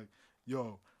and just like,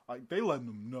 yo, like they letting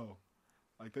them know,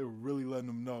 like they were really letting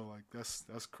them know, like that's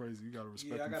crazy. You gotta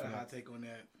respect Yeah, I them got for a that. hot take on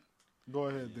that. Go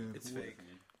ahead then. It's fake.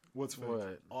 What's fake?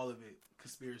 What? All of it.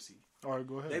 Conspiracy. All right,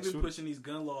 go ahead. They've been Shoot it. pushing these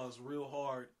gun laws real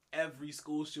hard. Every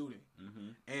school shooting,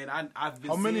 and I've been.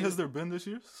 How many seeing- has there been this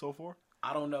year so far?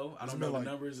 I don't know. I It's don't been know like-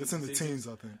 the numbers. It's and in the statistics.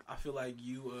 teens, I think. I feel like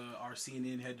you, our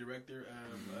CNN head director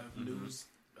of news,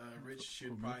 Rich,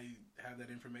 should probably have that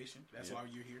information. That's why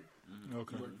you're here.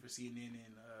 Okay. You work for CNN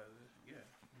and yeah,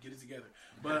 get it together.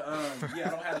 But yeah, I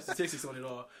don't have the statistics on it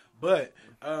all. But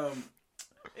yeah,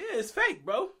 it's fake,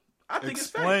 bro. I think it's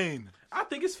fake. Explain. I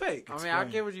think it's fake. I mean, I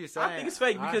get what you're saying. I think it's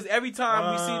fake because every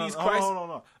time we see these crises.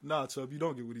 No. Nah, Chubb, you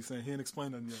don't get what he's saying. He ain't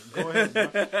explained nothing yet. Go ahead,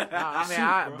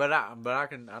 bro.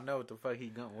 I know what the fuck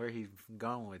where he's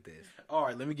going with this. All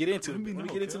right, let me get into it. Let me Let me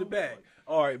know, get into the Kel. bag.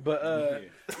 All right, but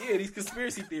yeah, these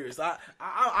conspiracy theorists. I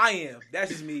am.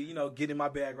 That's just me, getting in my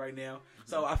bag right now.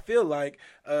 So I feel like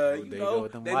There you go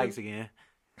with them they- likes again.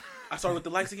 I started with the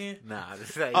likes again. Nah,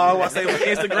 just say. Oh, I say we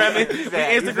Instagram it. He We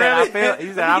said, Instagram it. He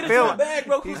said, I feel. Bag,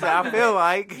 bro. He said, I feel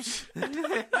like.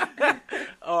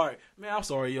 All right, man. I'm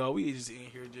sorry, y'all. We just in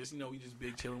here, just we just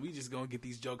big chilling. We just gonna get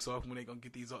these jokes off when they gonna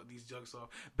get these jokes off.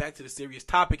 Back to the serious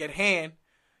topic at hand.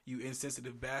 You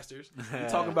insensitive bastards. We're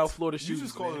talking about Florida You shootings.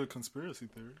 just call man. it a conspiracy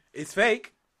theory. It's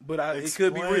fake, but it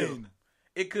could be real. Explain.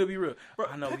 It could be real. Bro,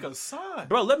 I know. pick a side.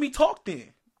 Bro, let me talk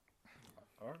then.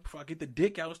 All right. Before I get the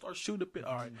dick out and start shooting a bit.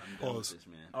 All right. I'm done with Pause. this,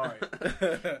 man. All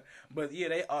right. But yeah,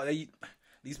 they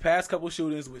these past couple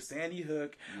shootings with Sandy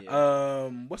Hook. Yeah.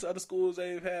 What's the other schools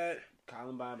they've had?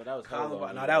 Columbine, but that was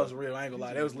Columbine. No, that was real. I ain't gonna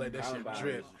lie. They was letting that shit Columbine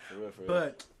drip. was for real, for real.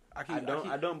 But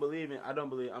I don't believe.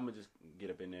 I'm gonna just get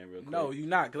up in there real quick. No, you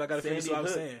not, because I gotta finish Sandy what I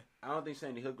was Hook. saying. I don't think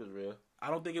Sandy Hook was real. I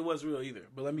don't think it was real either.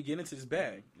 But let me get into this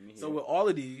bag. Let me hear So it. with all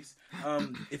of these,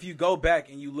 if you go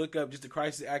back and you look up just the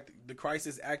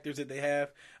crisis actors that they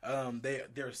have,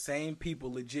 they're same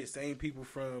people, legit same people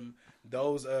from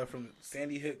those from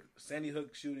Sandy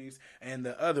Hook shootings and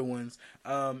the other ones.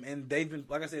 And they've been,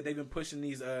 like I said, they've been pushing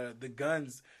these the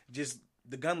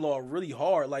gun law really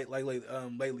hard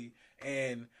lately.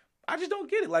 And I just don't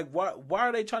get it. Like, why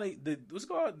are they trying to what's it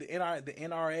called, the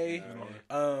NRA?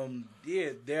 Yeah,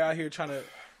 they're out here trying to.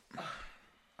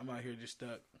 I'm out here just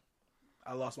stuck.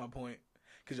 I lost my point.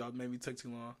 because y'all maybe took too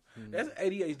long. That's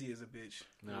ADHD is a bitch.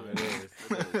 No, it is.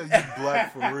 You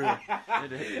black for real.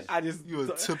 It is. I just You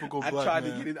a typical I black tried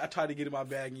man. to get it. I tried to get in my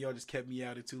bag, and y'all just kept me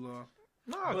out it too long.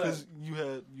 Nah, because you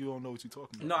don't know what you're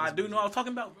talking about. No, I do know. I was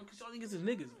talking about because y'all niggas is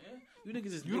niggas, man. You niggas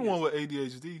is You niggas. the one with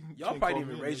ADHD. You Y'all can't probably call didn't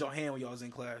even me raise a your hand when y'all was in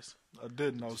class. nigga. I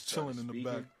didn't. I was chilling in the speaking.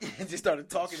 back. And just started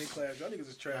talking in class. Y'all niggas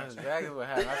is trash. That's exactly what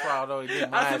happened. That's why I don't get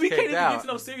my I ass said we can't kicked even get out. to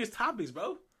no serious topics,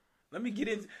 bro. Let me get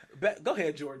in. Go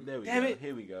ahead, Jordan. There we Damn go. it.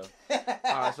 Here we go.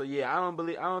 Alright, so yeah, I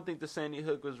don't think the Sandy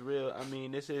Hook was real. I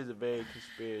mean, this is a very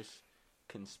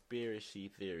conspiracy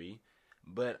theory,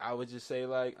 but I would just say,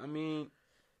 like, I mean,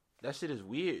 that shit is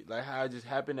weird. Like how it just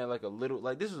happened at like a little,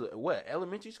 like this was what,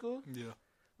 elementary school? Yeah.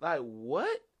 Like what?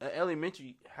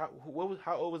 Elementary? How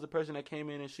old was the person that came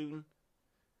in and shooting?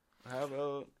 How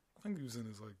old? I think he was in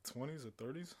his like 20s or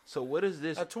 30s. So what is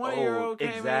this? A 20-year-old came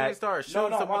in and started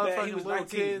shooting some my bad. He motherfucking was little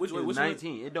 19. kids. Which He was one?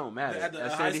 19. It don't matter. At the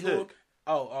That's high Sandy school. Hook.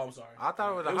 Oh, I'm sorry. I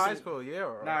thought it was a high school, yeah.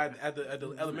 Or, Nah, at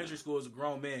the elementary school, it was a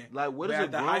grown man. Like, what is But a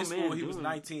at the grown high man school? He was doing?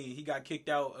 19. He got kicked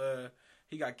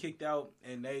out.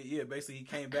 And basically he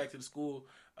came back to the school.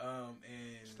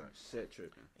 And Start set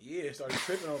tripping. started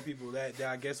tripping on people that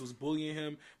I guess was bullying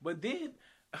him. But then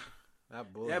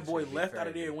that boy left out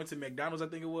of there and went to McDonald's, I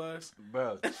think it was.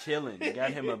 Bro, chilling.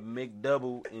 Got him a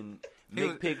McDouble and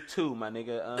McPick 2, my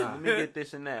nigga. Let me get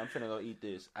this and that. I'm finna go eat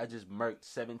this. I just murked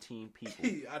 17 people.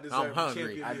 I deserve I'm a hungry.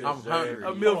 champion I meal. I'm deserve hungry.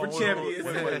 A meal Hold for on, champions.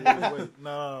 Wait.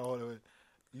 No, hold on, wait.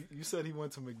 You said he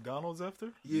went to McDonald's after?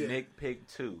 Yeah. McPick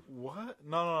 2. What?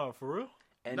 No, for real?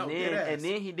 And No, then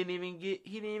deadass. he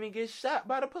didn't even get shot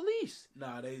by the police.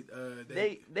 Nah,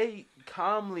 They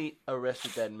calmly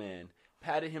arrested that man,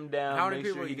 patted him down, How many made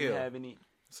people sure he he didn't killed? have any.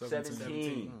 17.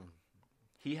 17.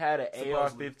 He had an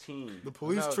Supposedly. AR-15. The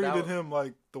police No, that treated was- him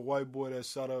like the white boy that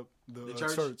shot up the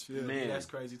church? church. Yeah. Man. that's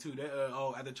crazy too.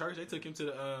 At the church they took him to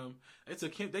the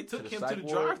they took him the to the psych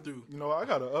ward? drive-through. You know, I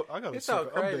got a It's so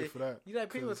super crazy. update for that. You know,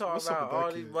 people 'Cause talk what's up about with that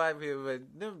all these kid? black people,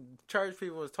 but them church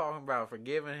people was talking about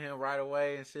forgiving him right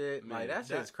away and shit. Man, like, that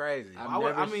that- shit's crazy. I've I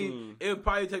never mean, seen- it would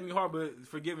probably take me hard, but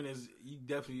forgiving is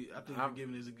I think I'm-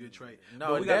 forgiving is a good trait. No,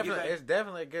 But it we gotta get definitely, back- it's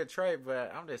definitely a good trait,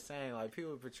 but I'm just saying, like,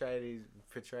 people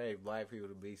portray black people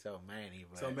to be so manny.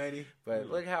 But, So many. but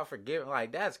look how forgiving,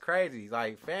 like, that's crazy.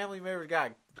 Like, family members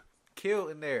got killed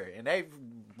in there, and they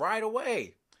right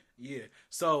away. Yeah.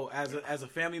 So as a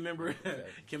family member,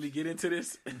 can we get into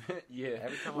this? Yeah.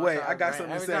 Every time Wait, try I to got bring- something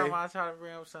to every say. time I try to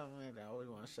bring up something, they always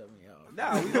want to shut me off.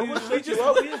 Nah, we No one shut you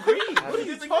up. We agree. What are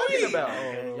you talking about?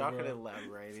 Okay, y'all can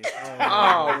elaborate.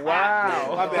 Oh,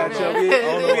 wow. My bad, Oh, Chubb. man. We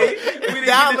didn't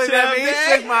Y'all get the looked at Chubb me.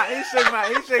 He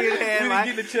back. shook his hand. We like,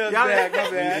 didn't get the Chubb y'all- back. My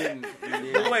We bad.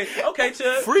 didn't. Wait, okay,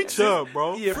 Chubb. Free Chubb,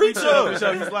 bro. Yeah, Free free Chubb.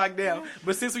 Chubb. He's locked down.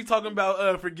 But since we talking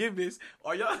about forgiveness,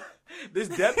 are y'all? This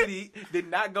deputy did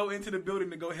not go into the building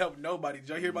to go help nobody. Did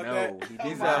y'all hear about No, that? he He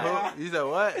did said, not. who? He said,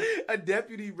 what? A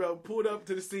deputy, bro, pulled up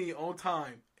to the scene on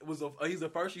time. It was he's a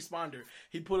first responder.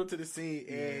 He pulled up to the scene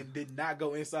and did not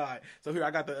go inside. So here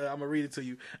I got the. I'm gonna read it to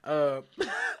you.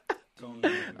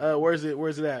 Where's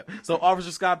it at? So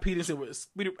Officer Scott Peterson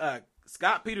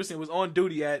was on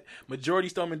duty at Majority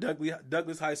Stoneman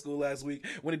Douglas High School last week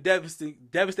when a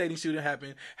devastating shooting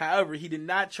happened. However, he did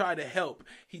not try to help.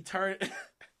 He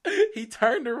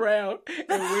turned around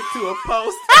and went to a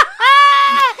post.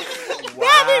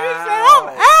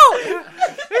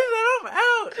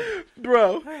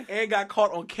 Bro, and got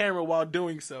caught on camera while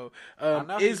doing so. know he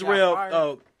got Israel,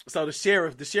 fired. so the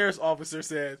sheriff's officer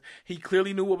says he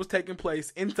clearly knew what was taking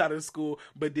place inside of the school,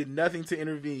 but did nothing to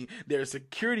intervene. There's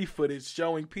security footage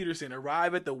showing Peterson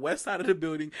arrive at the west side of the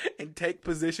building and take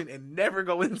position and never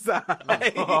go inside.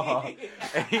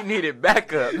 And he needed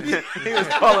backup. He was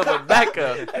calling for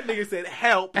backup. That nigga said,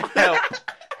 "Help,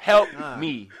 Help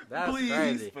me. That's please."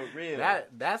 crazy. For real.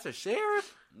 That's a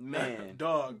sheriff? Man.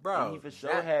 Dog, Bro, He for sure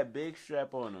that- had big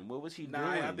strap on him. What was he Nah,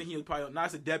 doing? I think he was probably not.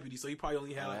 It's a deputy, so he probably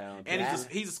only had. Wow, and that-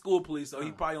 he's a school police, so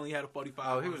he probably only had a 45.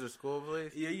 Oh, he was a school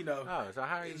police? Yeah, you know. Oh, so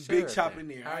how are you Big sheriff chop then?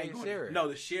 in there. How I are ain't you going sheriff? No,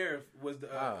 the sheriff was the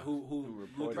who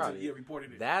reported it.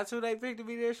 reported it. That's who they picked to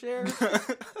be their sheriff?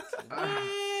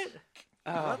 What?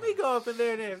 Let me go up in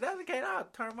there then. If that's the case, I'll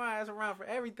turn my ass around for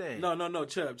everything. No,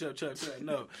 Chubb.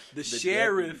 No, the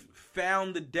sheriff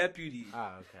found the deputy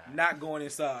Oh, okay. not going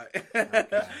inside.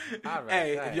 I'd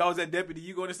Hey, rather if y'all was that deputy,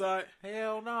 you going inside?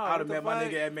 Hell no. I'd What have the met my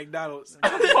fuck? nigga at McDonald's.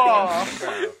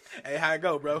 Oh, Hey, how it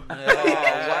go, bro?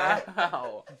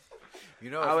 wow. You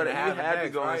know I would what's have gonna had to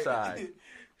happen go next, right? inside.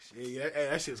 Shit, yeah, hey,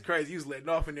 that shit's crazy. You was letting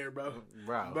off in there, bro.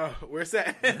 Bro. Where's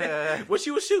that? What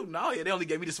you was shooting? Oh yeah, they only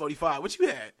gave me this 45. What you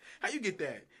had? How you get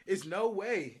that? It's no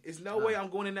way. It's no way I'm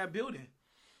going in that building.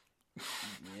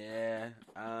 Yeah.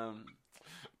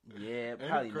 Yeah, it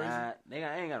probably crazy? not. They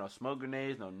ain't got no smoke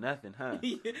grenades, no nothing, huh?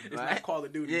 It's Like- not Call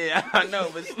of Duty. Yeah, I know,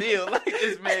 but still, like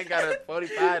this man got a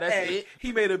 45. That's Hey, it.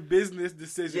 he made a business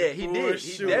decision. Yeah, he for did.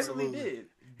 Sure. He definitely Absolutely. did.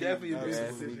 Definitely a business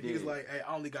Absolutely decision. He was did. like, "Hey,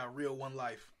 I only got real one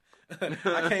life.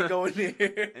 I can't go in there.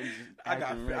 And just I got,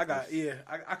 acting reckless. yeah.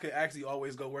 I could actually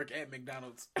always go work at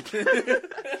McDonald's.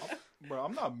 Bro,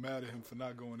 I'm not mad at him for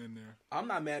not going in there. I'm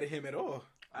not mad at him at all.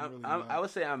 I'm really I not. would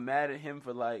say I'm mad at him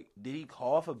for like, did he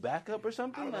call for backup or I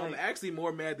something? don't know. I'm Like, actually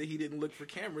more mad that he didn't look for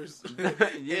cameras and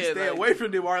Yeah, stay like- away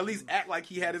from them, or at least act like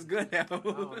he had his gun out. I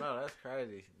don't know. That's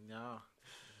crazy. No,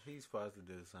 he's supposed to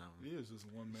do something. He is just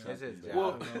one man. It's his job.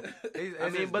 Well, I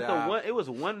mean, but it was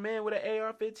one man with an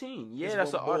AR-15. Yeah, It's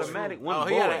that's an one boy. automatic. One Oh, boy.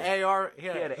 he had an AR. He He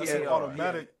had had an That's an an AR.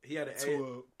 automatic he had an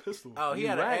to a pistol. Oh, he You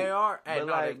had right. an AR. Hey, But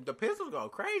no, like- the pistols go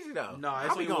crazy though. No, it's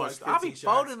I'll be only going. like I'll be 15 shots.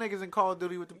 folding niggas in Call of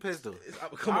Duty with the pistol.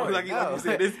 Come on, like you No.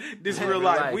 said, this real Real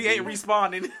life. life, We ain't dude.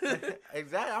 responding.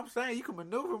 Exactly. I'm saying you can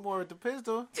maneuver more with the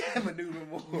pistol. Maneuver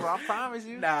Well, more. I promise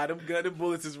you. Nah, them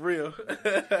bullets is real.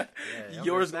 I'm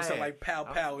Yours just gonna sound saying. like pow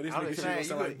pow. This I'm nigga just shit gonna saying,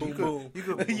 sound like boom you boom. could, you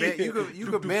could, Yeah. you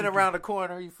could bend around the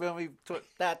corner. You feel me?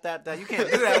 That. You can't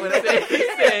do that with a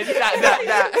He said,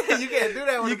 "Dot." You can't do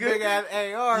that with You a could- big ass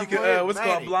AR. You can boy. what's it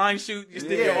called blind shoot. You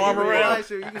stick Yeah, your arm you can around. blind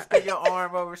shoot. You can stick your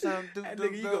arm over something. That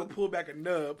nigga, you gonna pull back a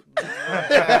nub.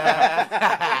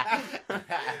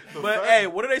 But But hey,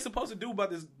 what are they supposed to do about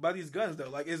these guns though?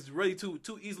 Like it's really too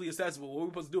easily accessible. What are we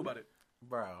supposed to do about it?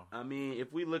 bro, I mean,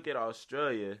 if we look at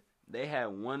Australia, they had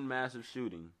one massive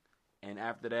shooting, and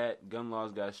after that, gun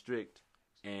laws got strict,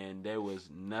 and there was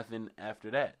nothing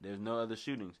after that. There's no other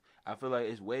shootings. I feel like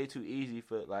it's way too easy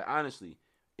for, like, honestly,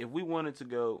 if we wanted to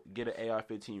go get an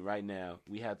AR-15 right now,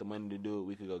 we had the money to do it,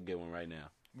 we could go get one right now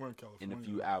We're in in California. a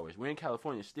few hours. We're in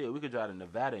California still. We could drive to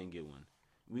Nevada and get one.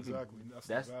 We Exactly. Could,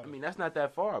 That's Nevada. I mean, that's not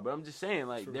that far, but I'm just saying,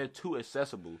 like, True. they're too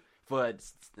accessible for a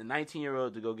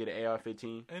 19-year-old to go get an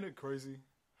AR-15. Ain't it crazy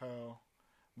how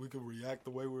we can react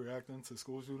the way we're reacting to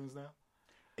school shootings now?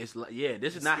 It's like, yeah,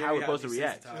 this is It's not how scary we're supposed to how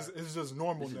react. desensitized. It's just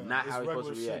normal This is now. not it's how we're regular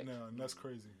supposed to shit react. now, and that's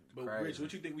crazy. But Crazy. Rich,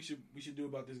 what you think we should do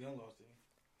about this gun laws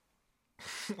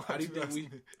thing? How Why'd do you think ask we? me?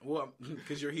 Well,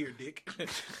 because you're here, Dick.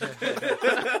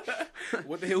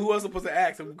 What the hell? Who else supposed to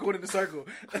ask? I'm going in the circle.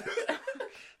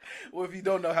 Well, if you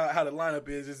don't know how the lineup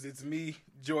is, it's me,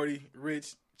 Jordy,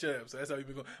 Rich, Chubb. So that's how we've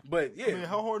been going. But yeah, I mean,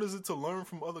 how hard is it to learn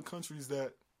from other countries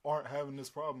that aren't having this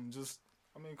problem?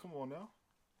 I mean, come on now.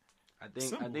 I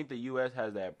Simple. think the U.S.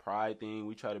 has that pride thing.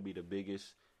 We try to be the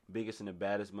biggest and the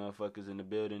baddest motherfuckers in the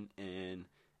building, and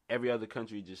every other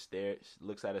country just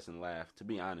looks at us and laugh. To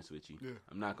be honest with you, Yeah.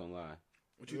 I'm not gonna lie.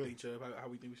 what you Yeah. think, Chubb? How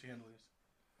we think we should handle this?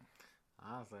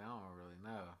 honestly, I don't really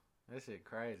know. This shit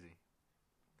crazy.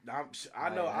 I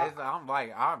know.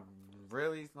 I'm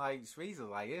really like speechless.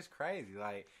 Like it's crazy.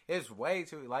 Like it's way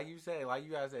too. Like you said. Like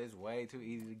you guys said, it's way too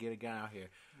easy to get a gun out here.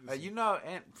 You know,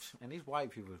 and these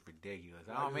white people is ridiculous.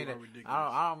 I don't White mean people it. are ridiculous.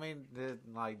 I don't mean to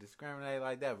like discriminate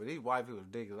like that. But these white people are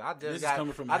ridiculous. This is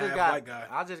coming from a half white guy.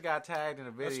 I just got tagged in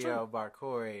a That's video by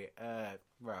Corey.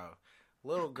 Bro,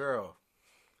 little girl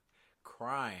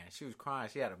crying. She was crying.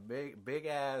 She had a big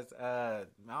ass. I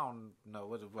don't know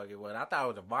what the fuck it was. I thought it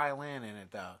was a violin in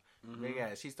it though. Big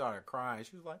ass. She started crying.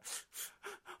 She was like,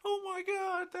 "Oh my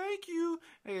god, thank you!"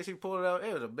 And she pulled it up.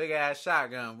 It was a big ass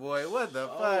shotgun, boy. What the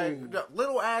fuck? The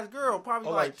little ass girl, probably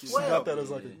Oh, like she 12. got that as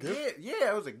like a gift?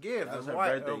 Yeah, it was a gift. That was A her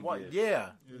white, birthday gift. Yeah,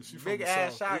 Yeah, she from big the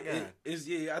ass South. shotgun. I She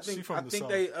think from the South.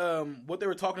 they what they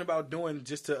were talking about doing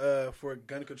just to for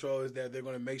gun control is that they're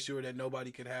going to make sure that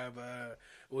nobody could have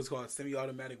what's called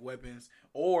semi-automatic weapons,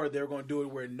 or they're going to do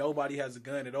it where nobody has a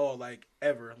gun at all, like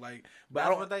ever. Like, but That's I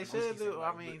don't. what they should do.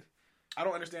 I mean, I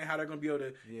don't understand how they're going to be able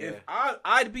to. Yeah. If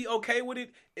I'd be okay with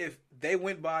it if they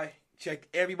went by,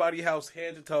 checked everybody's house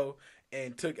head to toe,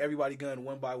 and took everybody's gun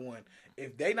one by one.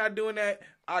 If they not doing that,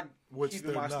 I Which keep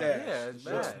they're my not. stash. Yeah, it's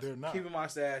Which bad. they're not. Keeping my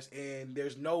stash, and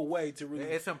there's no way to really.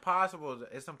 it's impossible.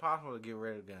 It's impossible to get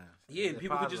rid of guns. Yeah, It's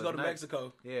people could just go to impossible.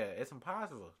 Mexico. Yeah, it's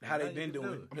impossible. How they Nothing been you can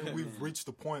doing. do. I mean, we've reached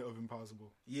the point of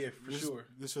impossible. Yeah, for sure.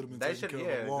 This should have been They taken should. care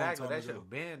Yeah, of a long exactly. time They should ago. have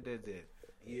been did it.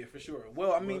 Yeah, for sure.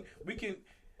 Well, I mean, we can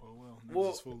Oh well,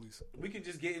 Well- niggas is foolies.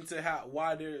 just get into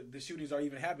why the shootings are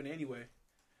even happening anyway.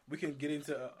 We can get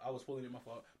into. I was pulling in my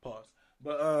fault. Pause.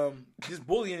 But just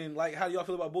bullying. Like, how do y'all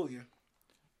feel about bullying?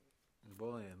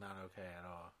 Bullying is not okay at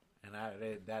all,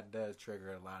 and that does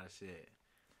trigger a lot of shit.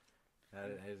 That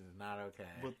is not okay.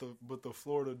 But the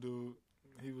Florida dude,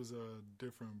 he was a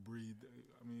different breed.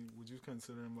 I mean, would you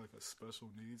consider him like a special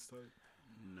needs type?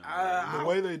 No. The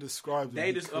way they described They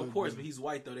him, just, he of could course, be. but he's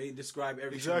white though. They describe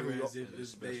every Exactly. shooter as if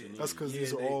it's they. That's because yeah,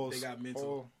 these are they all got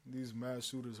mental. these mass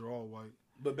shooters are all white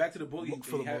But back to the bullying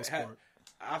for the thing. most part.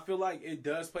 I feel like it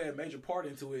does play a major part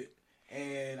into it,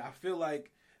 and I feel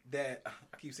like that.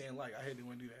 I keep saying like I hate it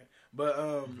when I do that, but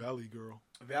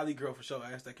Valley Girl for sure.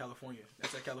 That's that California.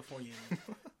 That's that California.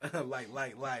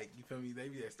 like you feel me? They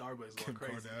be at Starbucks going Kim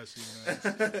crazy.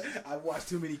 Kardashian. I've watched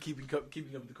too many keeping up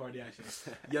with the Kardashians.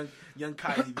 Young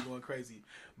Kylie be going crazy,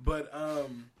 but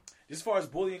as far as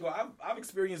bullying go, I've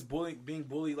experienced being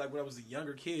bullied like when I was a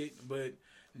younger kid, but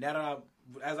now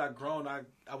that as I've grown,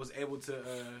 I was able to.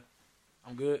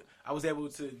 I'm good. I was able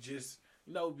to just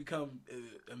become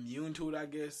immune to it. I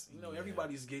guess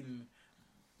everybody's getting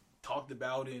talked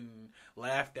about and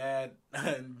laughed at,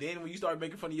 and then when you start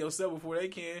making fun of yourself before they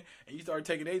can, and you start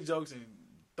taking their jokes and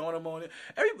throwing them on it,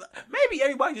 maybe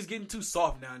everybody just getting too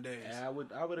soft nowadays. Yeah, I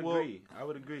would agree. I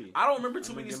would agree. I don't remember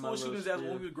too many school shootings as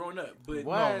when we were growing up, but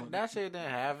that shit didn't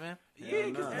happen. Yeah,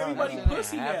 because everybody that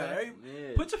pussy now. happen.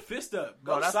 Put your fist up.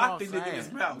 Go that's sock what the I'm nigga in his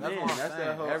saying. mouth. That's what I'm That's saying.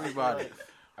 that whole Everybody.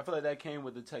 I feel like that came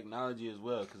with the technology as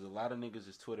well, because a lot of niggas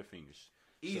is Twitter fingers.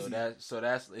 Easy. So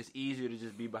that's it's easier to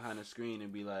just be behind the screen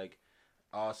and be like,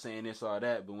 all saying this, all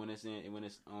that. But when it's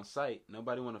on site,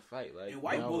 nobody want to fight. Like, And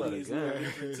white bullying is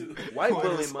different too. White When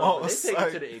bullying, it's on they take it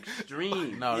site. to the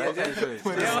extreme. No, Yeah, that's true.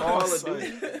 When They it's don't on call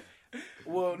it site.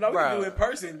 Well, no, we Bruh. can do it in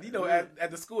person.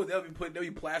 At the school, they'll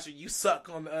be plastering you suck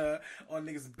on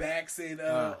niggas' backs and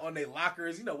on their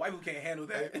lockers. White people can't handle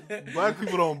that. Black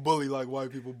people don't bully like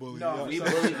white people bully. No, Yeah.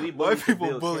 we bully White to people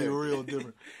build bully character. real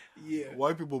different. Yeah,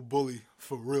 White people bully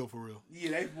for real.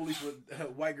 yeah, they bully for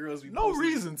white girls. Be No posting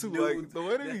reason to. nudes. Like the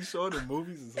way they be showing in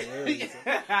movies is hilarious.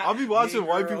 I'll be watching Mean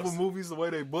white Girls. people movies the way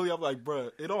they bully. I'm like, bruh,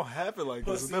 it don't happen like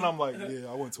this. And then I'm like, yeah,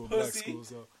 I went to a black Pussy. school,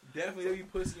 so Definitely, they be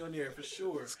pussy on there for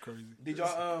sure. it's crazy. Did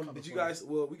y'all? Did you guys?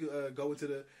 Well, we could go into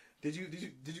the. Did you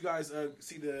guys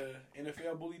see the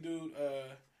NFL bully dude?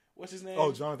 What's his name?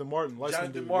 Oh, Jonathan Martin,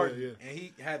 Jonathan dude. Martin, Yeah, yeah. and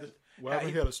he had the. Well, I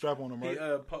think he had a strap on him, right?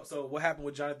 So what happened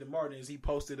with Jonathan Martin is he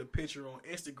posted a picture on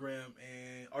Instagram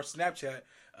or Snapchat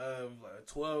of a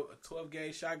 12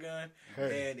 gauge shotgun,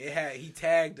 Hey. and he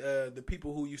tagged the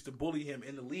people who used to bully him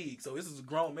in the league. So this is a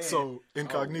grown man. So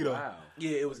incognito. Oh, wow.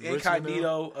 Yeah, it was Richie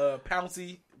Incognito,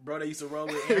 Pouncey, bro. They used to roll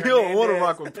with. You Aaron don't want to Hernandez.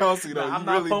 rock with Pouncey though. Nah, I'm you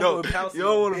not really funking don't. with Pouncey, You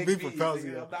don't want to Big beef with B's, Pouncey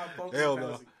nigga. though. I'm not funking Hell with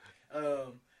no.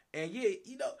 Pouncey. And yeah,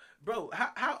 bro,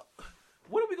 how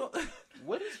what are we gonna?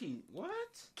 What is he? What?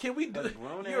 Can we do?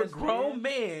 grown You're a ass grown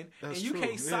man, That's and you true,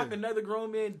 can't sock yeah. another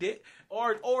grown man dick,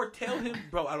 or tell him,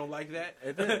 bro, I don't like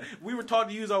that. We were taught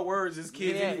to use our words as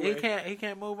kids. Yeah, anyway. he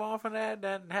can't move on from that.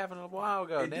 That happened a while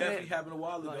ago. It didn't definitely it? happened a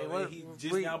while ago, Like, and what- he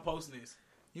just we- now posting this.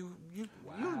 You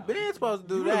Wow. been supposed to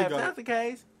do You really that. If gotta- that's the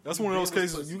case, That's one of those Big was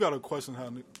cases pussy. you got to question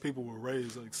how people were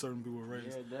raised, like certain people were raised.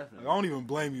 Yeah, Like, definitely. I don't even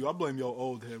blame you. I blame your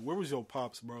old head. Where was your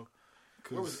pops, bro?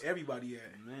 Where was everybody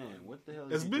at? Man, what the hell?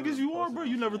 is As he big doing as you are, posting bro, on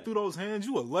you never Snap? threw those hands.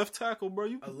 You a left tackle, bro.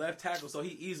 You A left tackle, so he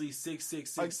easily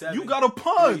 6'6", like, 6'7". you got to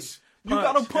punch. You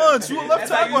got to punch. You a left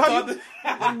That's how tackle. you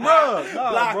How thought you, bruh?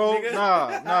 Nah, Block, bro.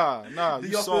 nigga. Nah. Do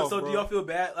You y'all soft, feel bro. Do y'all feel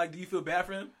bad? Like, do you feel bad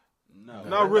for him? No.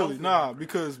 Not I really, don't feel nah. bad.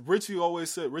 Because Richie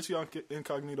always said, Richie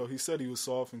Incognito, he said he was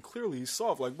soft, and clearly he's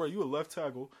soft. Like, bro, you a left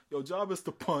tackle. Your job is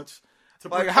to punch.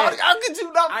 Like, how could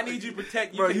you not? I need you to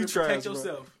protect. You Bro, can you even protect trash, bro.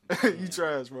 yourself. You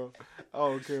trash, bro. I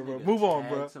don't care, bro. Nigga Move on,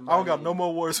 tag bro. I somebody. don't got no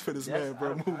more words for this That's man, bro.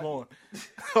 out of Move pocket. on.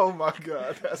 Oh my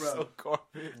god, that's Bro. so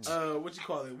garbage. What you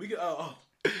call it? We could.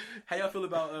 How y'all feel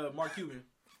about Mark Cuban?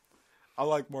 I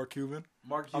like Mark Cuban.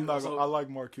 Mark I'm Cuban. not. so, I like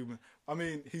Mark Cuban. I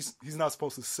mean, he's not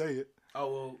supposed to say it.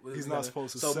 Oh well, He's not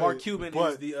supposed to So say Mark it, Cuban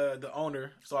but is the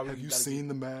owner. So I Have you seen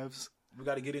the Mavs? We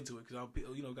got to get into it because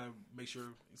got to make sure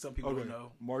some people Okay. don't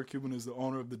know. Mark Cuban is the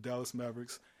owner of the Dallas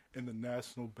Mavericks and the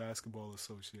National Basketball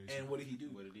Association. And what did he do?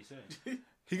 What did he say?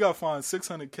 He got fined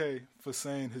 $600K for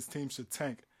saying his team should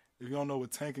tank. If you don't know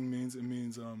what tanking means, it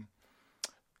means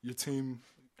your team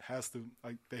has to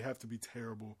they have to be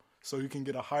terrible so you can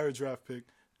get a higher draft pick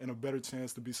and a better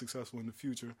chance to be successful in the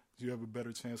future. You have a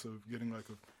better chance of getting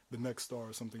the next star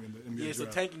or something in the NBA Yeah, so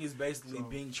draft. tanking is basically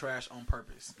being trash on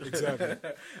purpose. Exactly.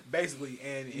 Basically,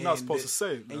 and You're not supposed to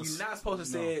say it. And you're not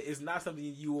supposed to no. say it. It's not something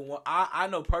you would want. I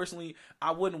know personally,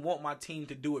 I wouldn't want my team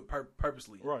to do it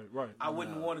purposely. Right. I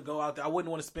wouldn't want to go out there. I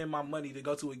wouldn't want to spend my money to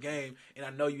go to a game, and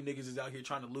I know you niggas is out here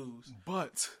trying to lose.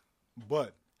 But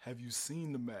have you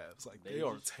seen the Mavs? Like they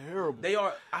are just- terrible. They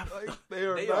are. They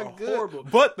are They not are good. horrible.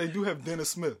 But they do have Dennis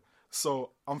Smith.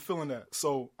 So I'm feeling that.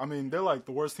 So I mean, they're like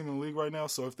the worst team in the league right now.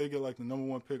 So if they get like the number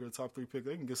 1 pick or the top 3 pick,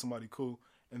 they can get somebody cool.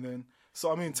 And then,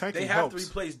 so I mean, tanking They have helps. to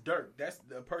replace Dirk. That's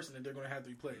the person that they're going to have to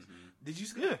replace. Did you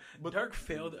see? Yeah, but Dirk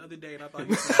fell the other day, and I thought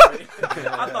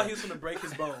he was going to break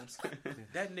his bones.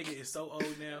 That nigga is so old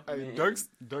now. hey,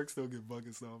 Dirk still get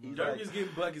buckets though. Man. Dirk is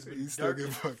getting buckets, but He's still Dirk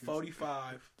getting is buckets.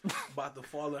 45, about to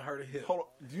fall and hurt a hip. Hold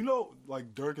on. Do you know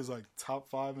like Dirk is like top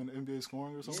 5 in NBA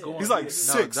scoring or something? Scoring, He's like yeah.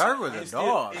 6. No, Dirk was a And still-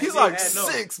 dog. and He's still like adding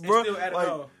on. 6, And bro. still adding Like,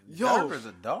 on. Dirk yo, was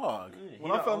a dog.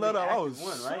 when I found that out, I was one,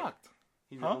 right? shocked.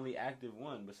 He's Huh? the only active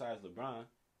one besides LeBron.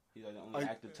 He's like the only Like,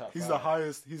 active top He's 5. the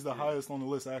highest. He's the highest on the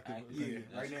list active. Active. Yeah, He's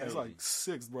right now. That's like crazy.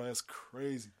 6, bro. That's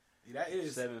crazy, That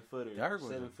is 7-footer. Dirk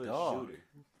was a 7-foot dog.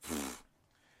 shooter.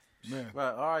 man.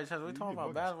 But all right, since we You talking get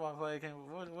about buckets. basketball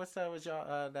play, what's up with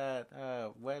y'all?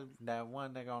 That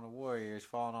one nigga on the Warriors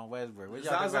falling on Westbrook. What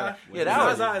y'all think Zaza? about that? Yeah,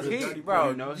 that Zaza was is a he, dirty bro.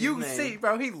 You know his You name. see,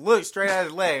 bro, he looked straight at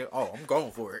his leg. Oh, I'm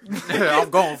going for it. I'm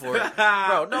going for it,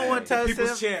 bro. No one touched him.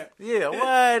 People's champ. Yeah,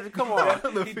 what? Come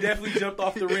on, He definitely jumped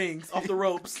off the rings, off the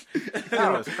ropes.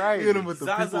 that was crazy. Hit him with the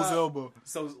Zaza- people's elbow.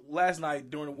 So last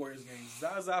night during the Warriors game,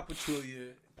 Zaza Pachulia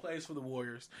plays for the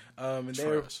Warriors, and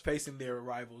they're Trash. facing their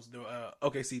rivals, the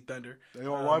OKC Thunder. They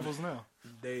are rivals now.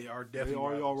 They are They definitely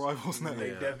are y'all rivals now. They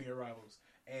Yeah. definitely are rivals.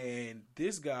 And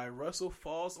this guy Russell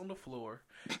falls on the floor,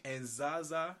 and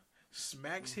Zaza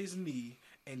smacks his knee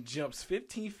and jumps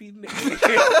 15 feet in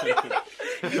the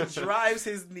air. He drives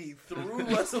his knee through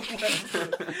Russell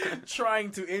Westbrook, trying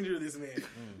to injure this man.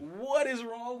 What is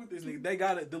wrong with this nigga? They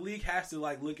got it. The league has to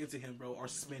like look into him, bro, or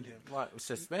suspend him. What,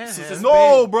 suspend him? Suspend-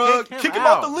 No, bro. Kick Kick him him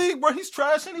out out. the league, bro. He's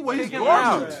trash anyway. He's Kick him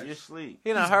garbage. out. You're asleep.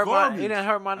 He done He's hurt garbage. my. He done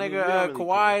hurt my I mean, nigga we don't really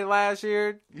Kawhi last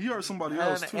year He hurt somebody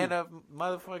else too. in the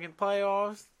motherfucking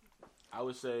playoffs. I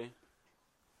would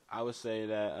say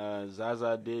that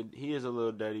Zaza he is a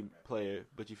little dirty player,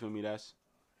 but you feel me?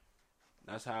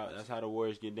 That's how the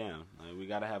Warriors get down. Like, we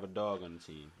gotta have a dog on the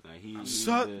team. Like he's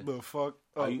Shut the fuck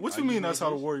up. Are you- What are you you mean that's how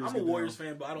the Lakers? Warriors I'm a get Warriors down?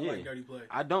 fan, but I don't Yeah. like dirty play.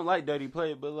 I don't like dirty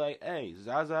play, but like, hey,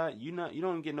 Zaza, you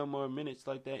don't get no more minutes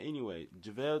like that anyway.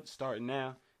 JaVale starting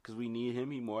now because we need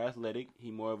him. He more athletic.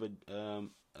 He more of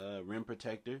a rim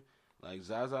protector. Like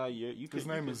Zaza, you could. His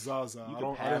name is Zaza. you I could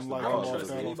don't. I pass didn't the like I him don't ball. off trust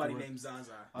that off the anybody rip. named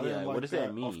Zaza. I didn't Yeah, like what does that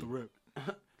off mean? the rip.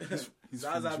 He's from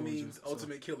Zaza Georgia, means so-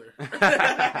 ultimate killer.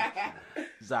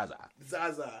 Zaza.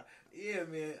 Zaza. Yeah,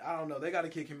 man. I don't know. They got to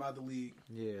kick him out the league.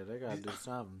 Yeah, they gotta do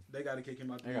something. They got to kick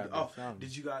him out the They league. gotta do Oh, something.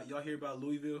 did y'all hear about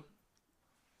Louisville?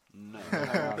 No.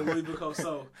 The Louisville Coach.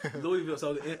 So Louisville.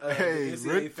 So the Hey,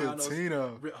 NCAA Rick found those.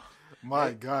 Pitino,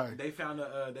 my guy. They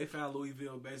found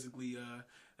Louisville basically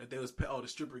that they was the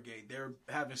stripper gate. They're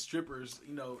having strippers,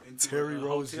 into Terry a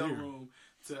Rozier. hotel room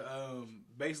to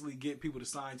basically get people to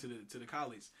sign to the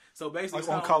college. So basically, Like it's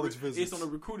on not college a, visits. It's on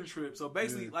a recruiting trip. So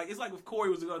basically, Yeah. like it's like if Corey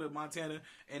was to go to Montana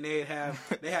and they have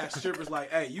strippers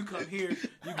like, hey, you come here,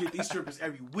 you get these strippers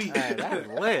every week. Hey, that's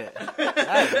lit.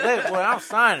 That's lit. Boy, I'm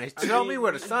signing. Show me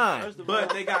where to sign. First of all, But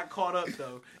they got caught up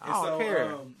though. And I don't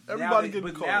care. Everybody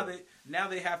getting caught up. Now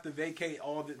they have to vacate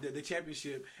all the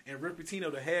championship. And Rick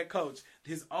Pitino, the head coach,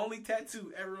 his only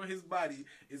tattoo ever on his body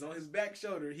is on his back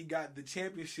shoulder. He got the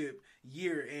championship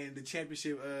year and the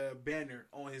championship banner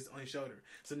on his shoulder.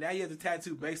 So now you have the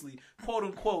tattoo, basically quote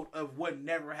unquote, of what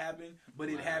never happened, but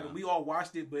it happened. We all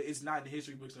watched it, but it's not in the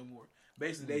history books no more.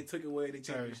 Basically, they took away the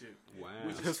championship, wow.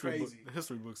 which is History, crazy. the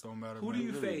history books don't matter. Who man. do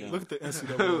you really fade? don't. Look at the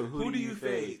NCAA. Who do you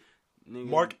fade? Nigga,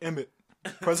 Mark Emmett,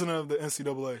 president of the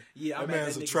NCAA. Yeah, that I'm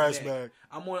man's at a nigga's trash neck. bag.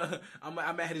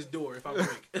 I'm at his door if I break.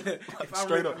 If I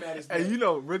Straight break, up. I'm at his Hey,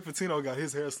 door. Rick Pitino got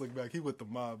his hair slicked back. He with the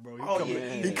mob, bro. He Oh, coming, yeah.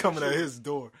 he coming at his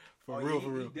door. For Oh, real, yeah, for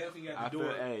he real. definitely got I the feel,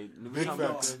 door. hey, Big Come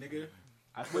facts. on, nigga.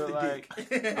 I feel With the like,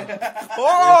 dick.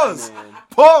 Pause! man,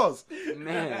 Pause!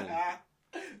 man.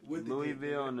 With the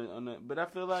Louisville dick, on the, but I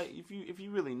feel like if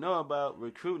you really know about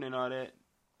recruiting and all that,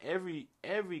 every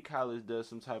college does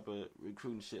some type of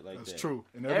recruiting shit like That's that. true.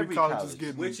 And every college is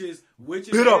getting which is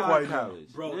Bit up right now.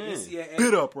 college, bro. man. NCAA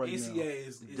Bit up right now. NCAA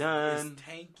is Done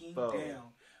tanking for. down.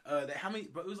 How many?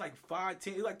 But it was like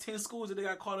 10. It was like 10 schools that they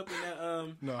got caught up in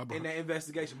that Nah, bro. in that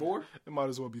investigation. More? It might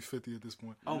as well be 50 at this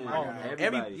point. Oh Yeah, my god!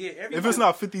 everybody. Everybody. If it's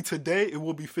not 50 today, it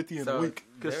will be 50 in a week.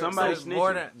 Because There's somebody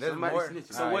more snitching. than- there's Somebody more-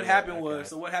 snitching. So All what right, happened okay. was?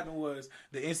 So what happened was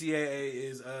the NCAA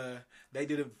is they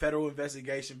did a federal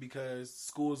investigation because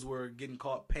schools were getting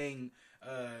caught paying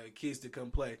kids to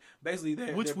come play. Basically,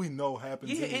 Which we know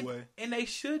happens anyway. and they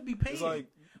should be paying. It's like,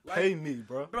 pay me,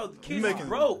 bro. Bro, the You kids making are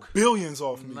broke. billions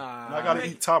off me. Nah. And I gotta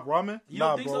eat top ramen? You don't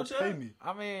Nah, think bro. so, Pay Chuck? me.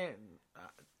 I mean,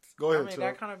 Go ahead, that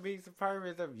Chuck. kind of beats the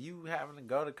purpose of you having to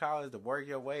go to college to work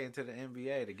your way into the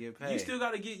NBA to get paid.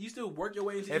 You still work your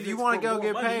way into. if you want to go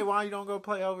get paid, why you don't go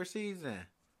play overseas then?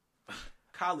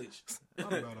 College. Not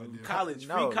a bad idea. College.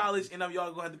 No. Free college, and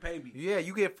y'all gonna have to pay me. Yeah,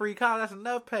 you get free college. That's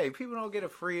enough pay. People don't get a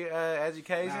free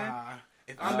education. Nah.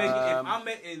 If I'm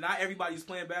making, and not everybody's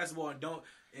playing basketball and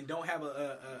don't have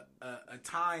a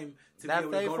time to That's be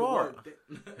able to they go fault. to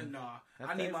work. Nah,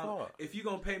 That's I need they my. fault. If you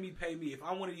gonna pay me, pay me. If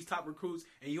I'm one of these top recruits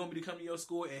and you want me to come to your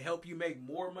school and help you make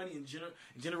more money and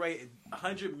generate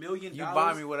 $100 million, You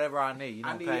buy me whatever I need. You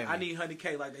don't pay me. I need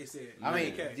 $100K like they said. I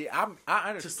mean, 100K yeah, I to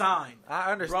understand. sign.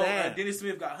 I understand. Bro, Dennis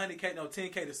Smith got $100K, no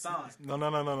 $10K to sign.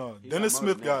 No. He Dennis got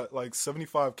Smith most got like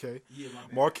 75K. Yeah, my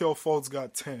bad. Markelle Fultz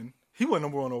got 10. He went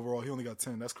number 1 overall. He only got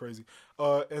 10. That's crazy.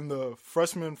 And the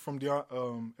freshman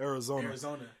from Arizona,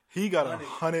 he got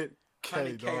 100K.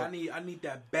 100K. Dog. I need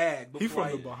that bag. He Before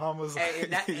from the Bahamas.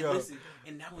 And Yo. listen,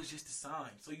 and that was just a sign.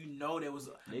 So you know there was.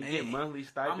 They get monthly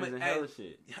stipends and hella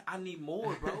shit. I need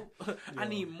more, bro. I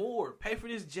need more. Pay for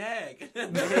this Jag.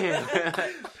 Man.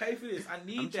 Pay for this. I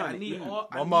need I'm that. trying I to need eat. all.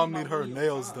 My mom need her money on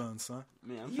nails time. done, son.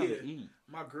 Man, I'm trying to Yeah. eat.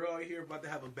 My girl out here about to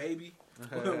have a baby.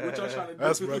 What y'all trying to do?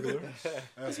 That's regular.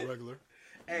 That's regular.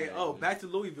 Hey, back to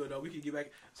Louisville though. We can get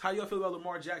back. So how y'all feel about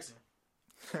Lamar Jackson?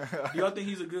 Do y'all think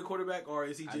he's a good quarterback, or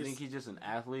is he just? I think he's just an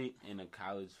athlete in a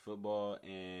college football,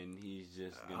 and he's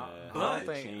just gonna But- have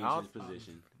to change his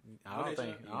position. I don't think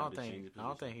change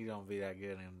his he's gonna be that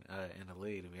good in the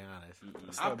league. To be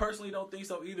honest, I personally don't think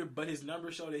so either. But his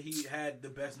numbers show that he had the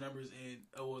best numbers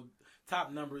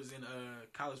top numbers in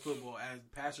college football as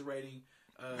passer rating,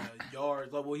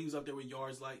 yards. Well, he was up there with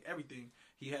yards, like everything.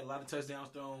 He had a lot of touchdowns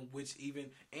thrown,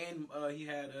 and he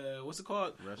had what's it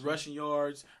called? Rushing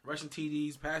yards, rushing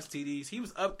TDs, passing TDs. He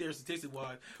was up there statistic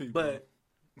wise. But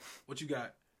what you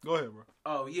got? Go ahead, bro.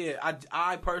 Oh yeah,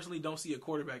 I personally don't see a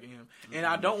quarterback in him, and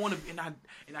I don't want to,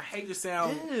 and I hate to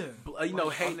sound,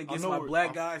 hating against my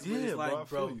black guys, but it's like,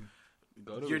 bro,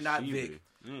 you're not Vic.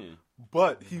 Yeah.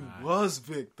 But he was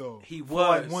Vic though. He For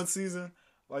was. like 1 season.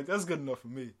 Like that's good enough for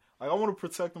me. Like I want to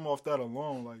protect him off that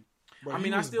alone. Like, bro, I mean,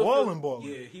 he I was still balling.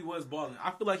 Yeah, he was balling.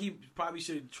 I feel like he probably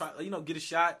should try, get a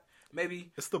shot.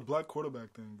 Maybe It's the black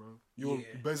quarterback thing, bro. You're Yeah.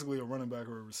 basically a running back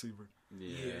or a receiver.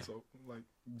 Yeah. So like,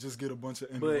 just get a bunch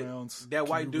of end but rounds. that Can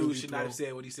white you dude really should not throw? have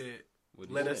said what he said. What'd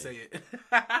he Let say? us say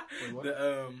it. what?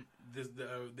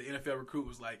 The NFL recruit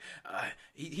was like,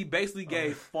 he basically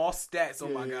gave false stats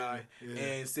on my guy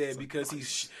and said because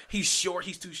he's short,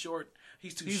 he's too short,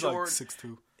 he's short. Like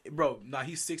 6'2". Bro,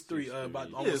 he's 6'3",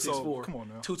 about almost so 6'4". come on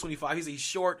now. 225. He's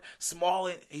short, small,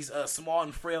 and he's small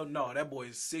and frail. No, that boy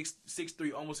is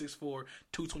 6'3", almost 6'4",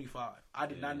 225. I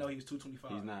did not know he was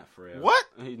 225. He's not frail. What?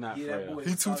 He's not Yeah, that frail. boy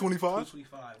He is 225?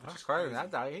 225. that's crazy. I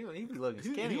thought he be looking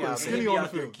skinny he out was there. skinny And he on the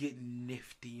out there field. getting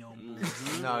nifty on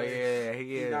boys. No, yeah,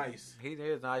 he is nice. He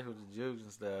is nice with the jukes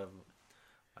and stuff.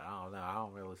 I don't know. I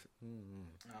don't really.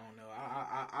 I don't know.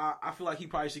 I feel like he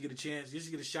probably should get a chance.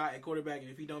 Just get a shot at quarterback, and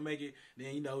if he don't make it,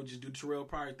 then just do the Terrell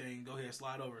Pryor thing. Go ahead,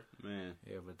 slide over. Man.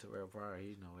 Yeah, but Terrell Pryor,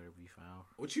 he's nowhere to be found.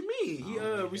 What you mean? He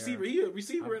Oh, receiver. He a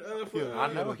receiver. For Yeah,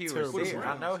 I know had a he was terrible receiver. season.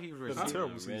 I know he was Had a receiver.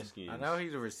 terrible season. Redskins. I know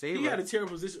he's a receiver. he had a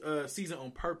terrible season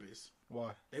on purpose.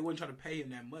 Why? They wasn't trying to pay him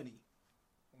that money.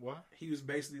 Why? He was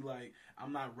basically like,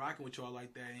 I'm not rocking with y'all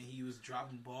like that, and he was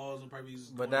dropping balls on purpose. He was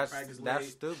But going to that's practice that's late.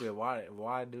 stupid.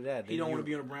 Why do that? He don't want to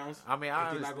be on the Browns. I mean, If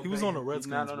I they're not understand. gonna He was pay on the him. He's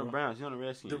Redskins. not on the bro. Browns. He's on the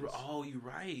Redskins. Oh, you're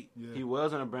right. Yeah. He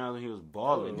was on the Browns when he was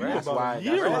balling. Oh, That's about why. a That's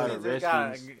year why ago. the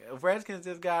Redskins. Redskins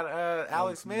just got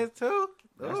Alex Smith too.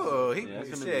 Oh, that's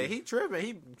gonna shit, be- he tripping.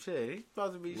 He's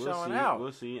supposed to be We'll showing see. out.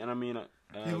 We'll see. And I mean,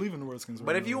 He leaving the Redskins.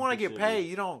 But right if you now. want to get should paid, be.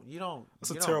 you don't.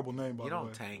 That's a you don't- terrible name, by You the don't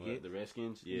way. tank what, it. the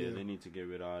Redskins, yeah, Yeah. they need to get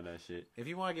rid of all that shit. If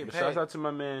you want to get But paid, shouts out to my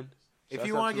man. if Shouts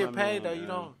you out want to to get my paid man,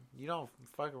 though, you don't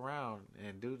fuck around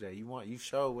and do that. You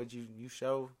show what you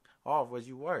show off what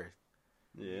you worth.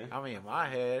 Yeah. I mean, in my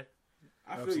head,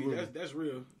 I feel Absolutely. you. That's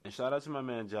real. And shout out to my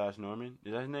man Josh Norman.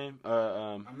 Is that his name?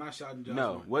 I'm not shouting Josh. No.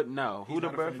 Norman. What? No. He's Who the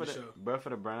not a bird friend for of the the show. bird for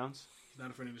the Browns? He's not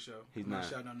a friend of the show. He's I'm not not.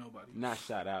 shouting out nobody. Not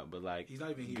shout out, but like He's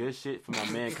not even here. good shit for my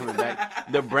man coming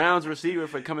back. The Browns receiver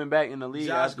for coming back in the league.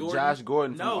 Josh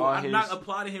Gordon. From No, all I'm his. not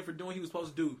applauding him for doing what he was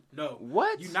supposed to do. No.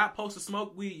 What? You're not supposed to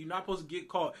smoke weed. You're not supposed to get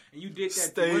caught. And you did that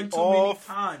Stay one too off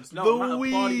many times. No, the I'm not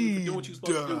applauding you for doing what you're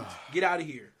supposed to do. weed. Get out of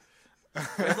here.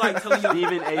 That's like telling your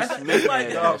Stephen A. that's Smith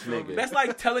like, ass nigga. that's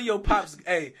like telling your pops,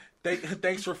 hey,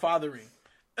 thanks for fathering.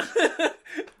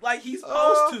 Like he's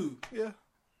supposed to. Yeah,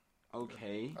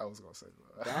 Okay. I was gonna say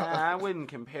that. I wouldn't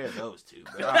compare those two.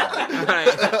 But all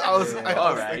I was, right. I All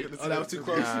was right. thinking the Oh, that was same too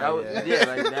thing. close. That was, yeah,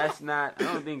 like that's not. I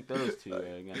don't think those two are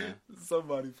gonna.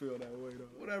 Somebody feel that way though.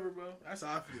 Whatever, bro. That's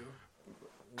how I feel.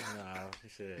 nah,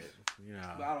 shit.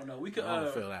 But I don't know. We could. I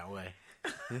don't feel that way.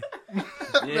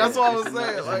 That's what I was it's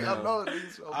saying. not- Like, I know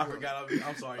these. I forgot.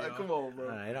 I'm sorry, Like, y'all. come on, bro.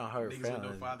 Nah, it don't hurt Niggas with no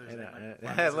feelings. fathers, It like, don't-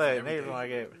 fathers is Look, everything. niggas want to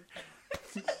get.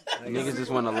 Niggas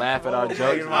just want to laugh at our jokes,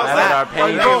 Niggas laugh wanna at our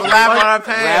pain. laugh at our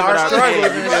pain, Laugh our at our struggles pain,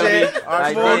 and you feel me? shit. Our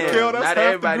Like, Come on, damn, Kel, that's not half the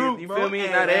everybody, group, you bro. feel me?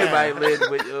 Not everybody lives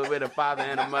with a father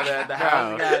and a mother at the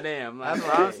house. Goddamn. Like, That's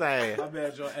what I'm saying. My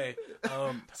bad, y'all. Hey,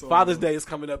 Father's Day is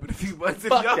coming up in a few months.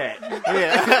 Fuck Y'all- that.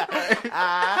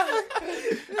 Yeah.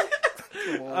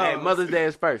 Hey, Mother's Day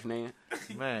is first, man.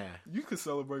 Man. You can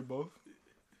celebrate both.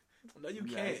 No, you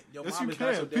can't. Your Yes, mom you is not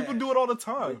your can. dad. People do it all the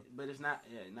time. But it's not,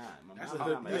 my That's mom- a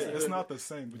hood- I'm Yeah, that's a like, it's hood- not the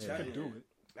same, but you Yeah. can do it.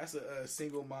 That's a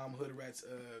single mom hood rat's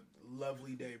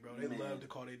lovely day, bro. They Man. love to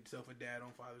call themselves a dad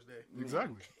on Father's Day.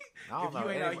 Exactly. I If you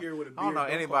ain't out here with a beard, I don't know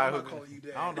I'm anybody not who. calling you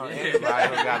dad. I don't know anybody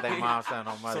who got their mom son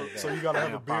on Mother's Day. So you gotta have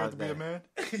a Damn, beard to be a Father's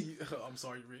man. I'm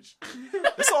sorry, Rich.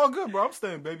 It's all good, bro. I'm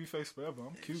staying babyface forever.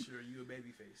 I'm cute. Sure, you a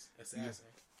baby face assassin.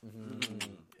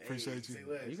 Appreciate you. Say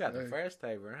less. Day. You got the Hey. fresh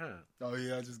taper, huh? Oh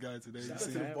yeah, I just got it today. You Shout out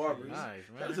see to the it? barbers. Nice,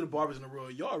 Shout man. out to the barbers in the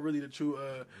world. Y'all are really the true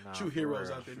for heroes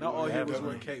real. out there. Not all Yeah, heroes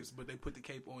wear definitely. capes, but they put the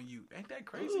cape on you. Ain't that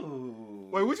crazy? Ooh.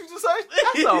 Wait, what you just say?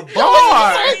 That's a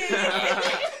bar.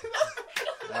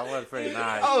 That was pretty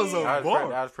nice. That was a bar.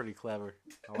 That was pretty clever.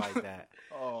 I like that.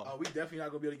 Oh, We definitely not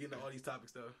gonna be able to get into all these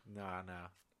topics though. No, I know.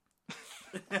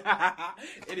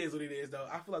 It is what it is though.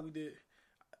 I feel like we did.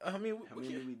 I mean, How we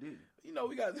many can't- did we do? you know,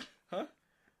 we got, huh?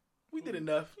 We did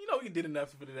enough. You know, we did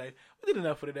enough for today. We did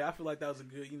enough for today. I feel like that was a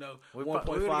good,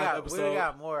 1.5 episode. We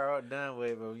got more done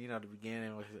with, but the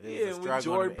beginning was Yeah, a with struggle.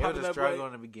 Jordan It was popping a up struggle like-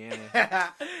 in the beginning.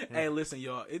 Hey, listen,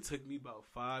 y'all. It took me about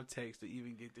 5 takes to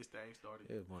even get this thing started.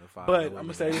 It was more than 5. But I'm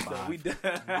gonna say this though, we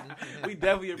we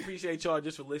definitely appreciate y'all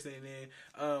just for listening in.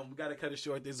 We gotta cut it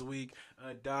short this week.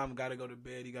 Dom gotta go to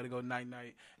bed. He gotta go night,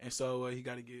 and so he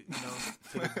gotta get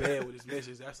to the bed with his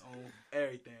missus. That's on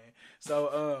everything.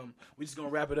 So we just gonna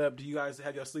wrap it up. Do you guys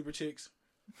have your sleeper chicks?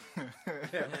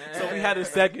 So we had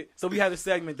a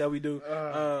segment that we do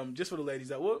just for the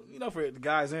ladies. Well, for the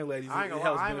guys and ladies, I it ain't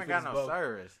helps gonna, I ain't benefit got us no both.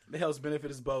 service. It helps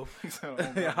benefit us both. I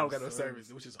don't got no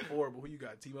service, which is horrible. Who you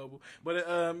got? T-Mobile. But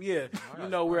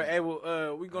we're able.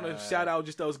 We're gonna shout out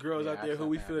just those girls yeah, out there I who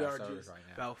we got feel are service just right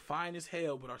now. about fine as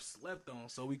hell, but are slept on.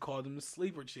 So we call them the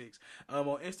sleeper chicks. On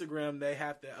Instagram, they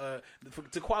have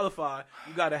to qualify.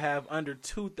 You got to have under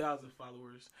 2,000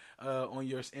 followers on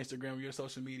your Instagram or your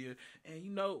social media.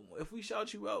 And if we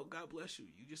shout you out, God bless you.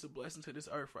 You just a blessing to this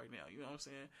earth right now. You know what I'm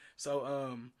saying?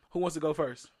 So who wants to go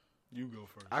first? you go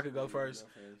first. I could go first.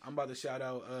 I'm about to shout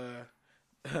out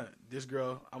this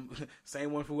girl.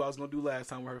 Same one who I was gonna do last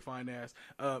time with her fine ass.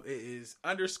 It is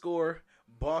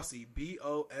 _bossy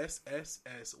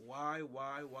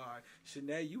BOSSSYYY.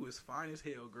 Shanae, you is fine as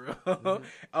hell, girl. Mm-hmm.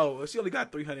 Oh, she only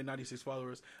got 396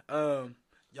 followers.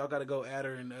 Y'all gotta go at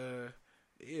her and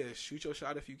shoot your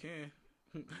shot if you can.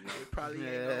 It probably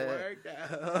ain't gonna work.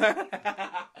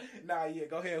 Nah,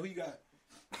 go ahead. Who you got?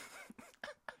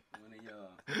 One of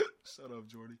y'all. Shut up,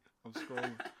 Jordy. I'm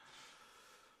scrolling.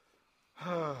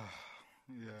 Yeah,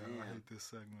 Damn. I hate this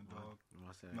segment, dog.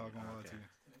 What's that? Not gonna lie Okay. to you.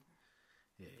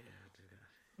 Yeah.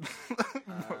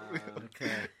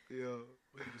 Okay. Yeah.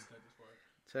 We can just cut this part.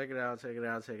 Check it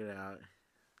out.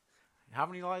 How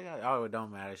many like that? Oh, it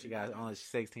don't matter. She got only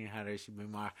 1,600. She been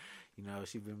my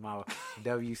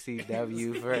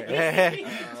WCW for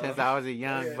since I was a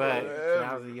young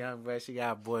buck. She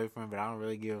got a boyfriend, but I don't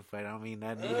really give a fuck. I don't mean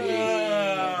nothing to me.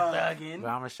 But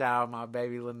I'm gonna shout out my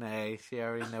baby Lene. She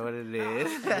already know what it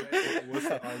is. What's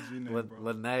the IG name,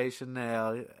 bro? Lene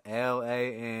Chanel,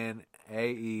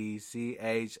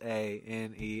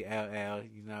 LANAECHANELL.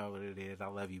 You know what it is. I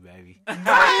love you, baby. Oh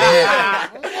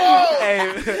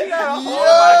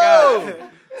my God.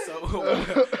 So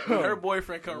when her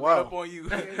boyfriend come right up on you. He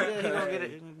gonna get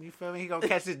it. You feel me? He gonna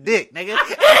catch his dick, nigga.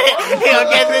 He gonna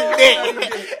catch his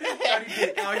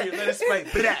dick. Out here, let it spray.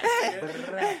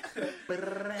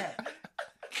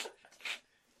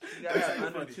 You gotta have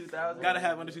under 2,000. Gotta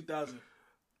have under 2,000.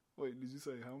 Wait, did you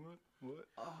say how much? What?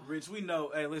 Rich, we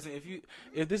know. Hey, listen,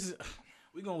 if this is,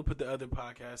 we gonna put the other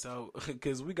podcast out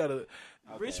because we gotta.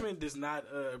 Okay. Richmond does not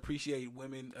appreciate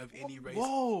women of any race,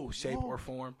 shape, or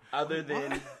form. Other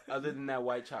than that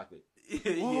white chocolate.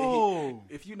 Whoa.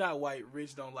 If you're not white,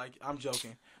 Rich don't like. I'm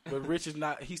joking, but Rich is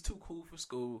not. He's too cool for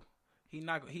school. He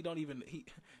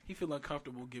feel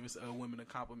uncomfortable giving women a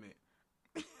compliment.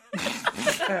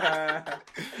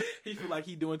 He feel like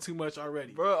he doing too much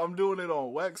already. Bro, I'm doing it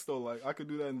on wax though. Like I could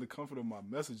do that in the comfort of my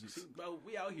messages. Bro,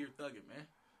 we out here thugging, man.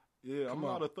 Yeah, I'm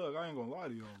not a thug. I ain't gonna lie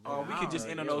to y'all. Oh, we can just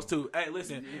end on yo. those two. Hey,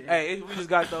 listen. Hey, we just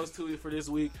got those two for this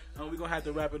week. We're going to have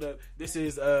to wrap it up. This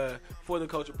is For the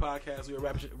Culture Podcast. We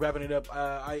are wrapping it up.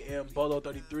 I am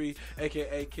Bolo33,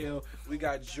 a.k.a. Kill. We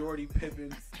got Jordy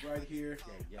Pippen right here.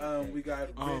 We got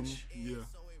Rich. Yeah.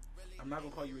 I'm not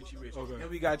going to call you Richie Rich. Okay. And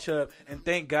we got Chubb. And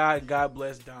thank God, God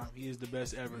bless Dom. He is the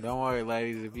best ever. Don't worry,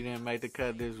 ladies. If you didn't make the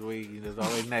cut this week, there's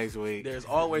always next week. There's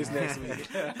always next week.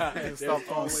 Stop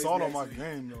throwing salt on my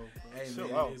game, though. Hey, Chill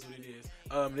man, out. it is what it is.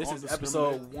 This is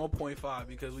episode 1.5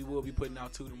 because we will be putting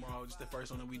out 2 tomorrow. Just the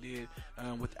first one that we did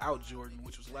without Jordan,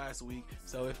 which was last week.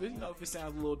 So if it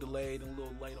sounds a little delayed and a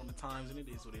little late on the times, and it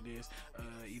is what it is.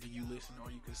 Either you listen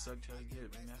or you can suck till you get,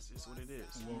 and that's just what it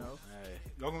is. You know, Hey,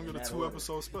 Y'all gonna get a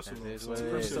 2-episode special. that is though, what so it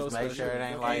appreciate is. it. Make sure it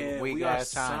ain't like and weak we are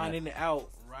ass time. signing out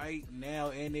right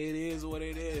now, and it is what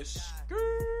it is.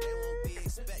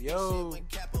 Yo.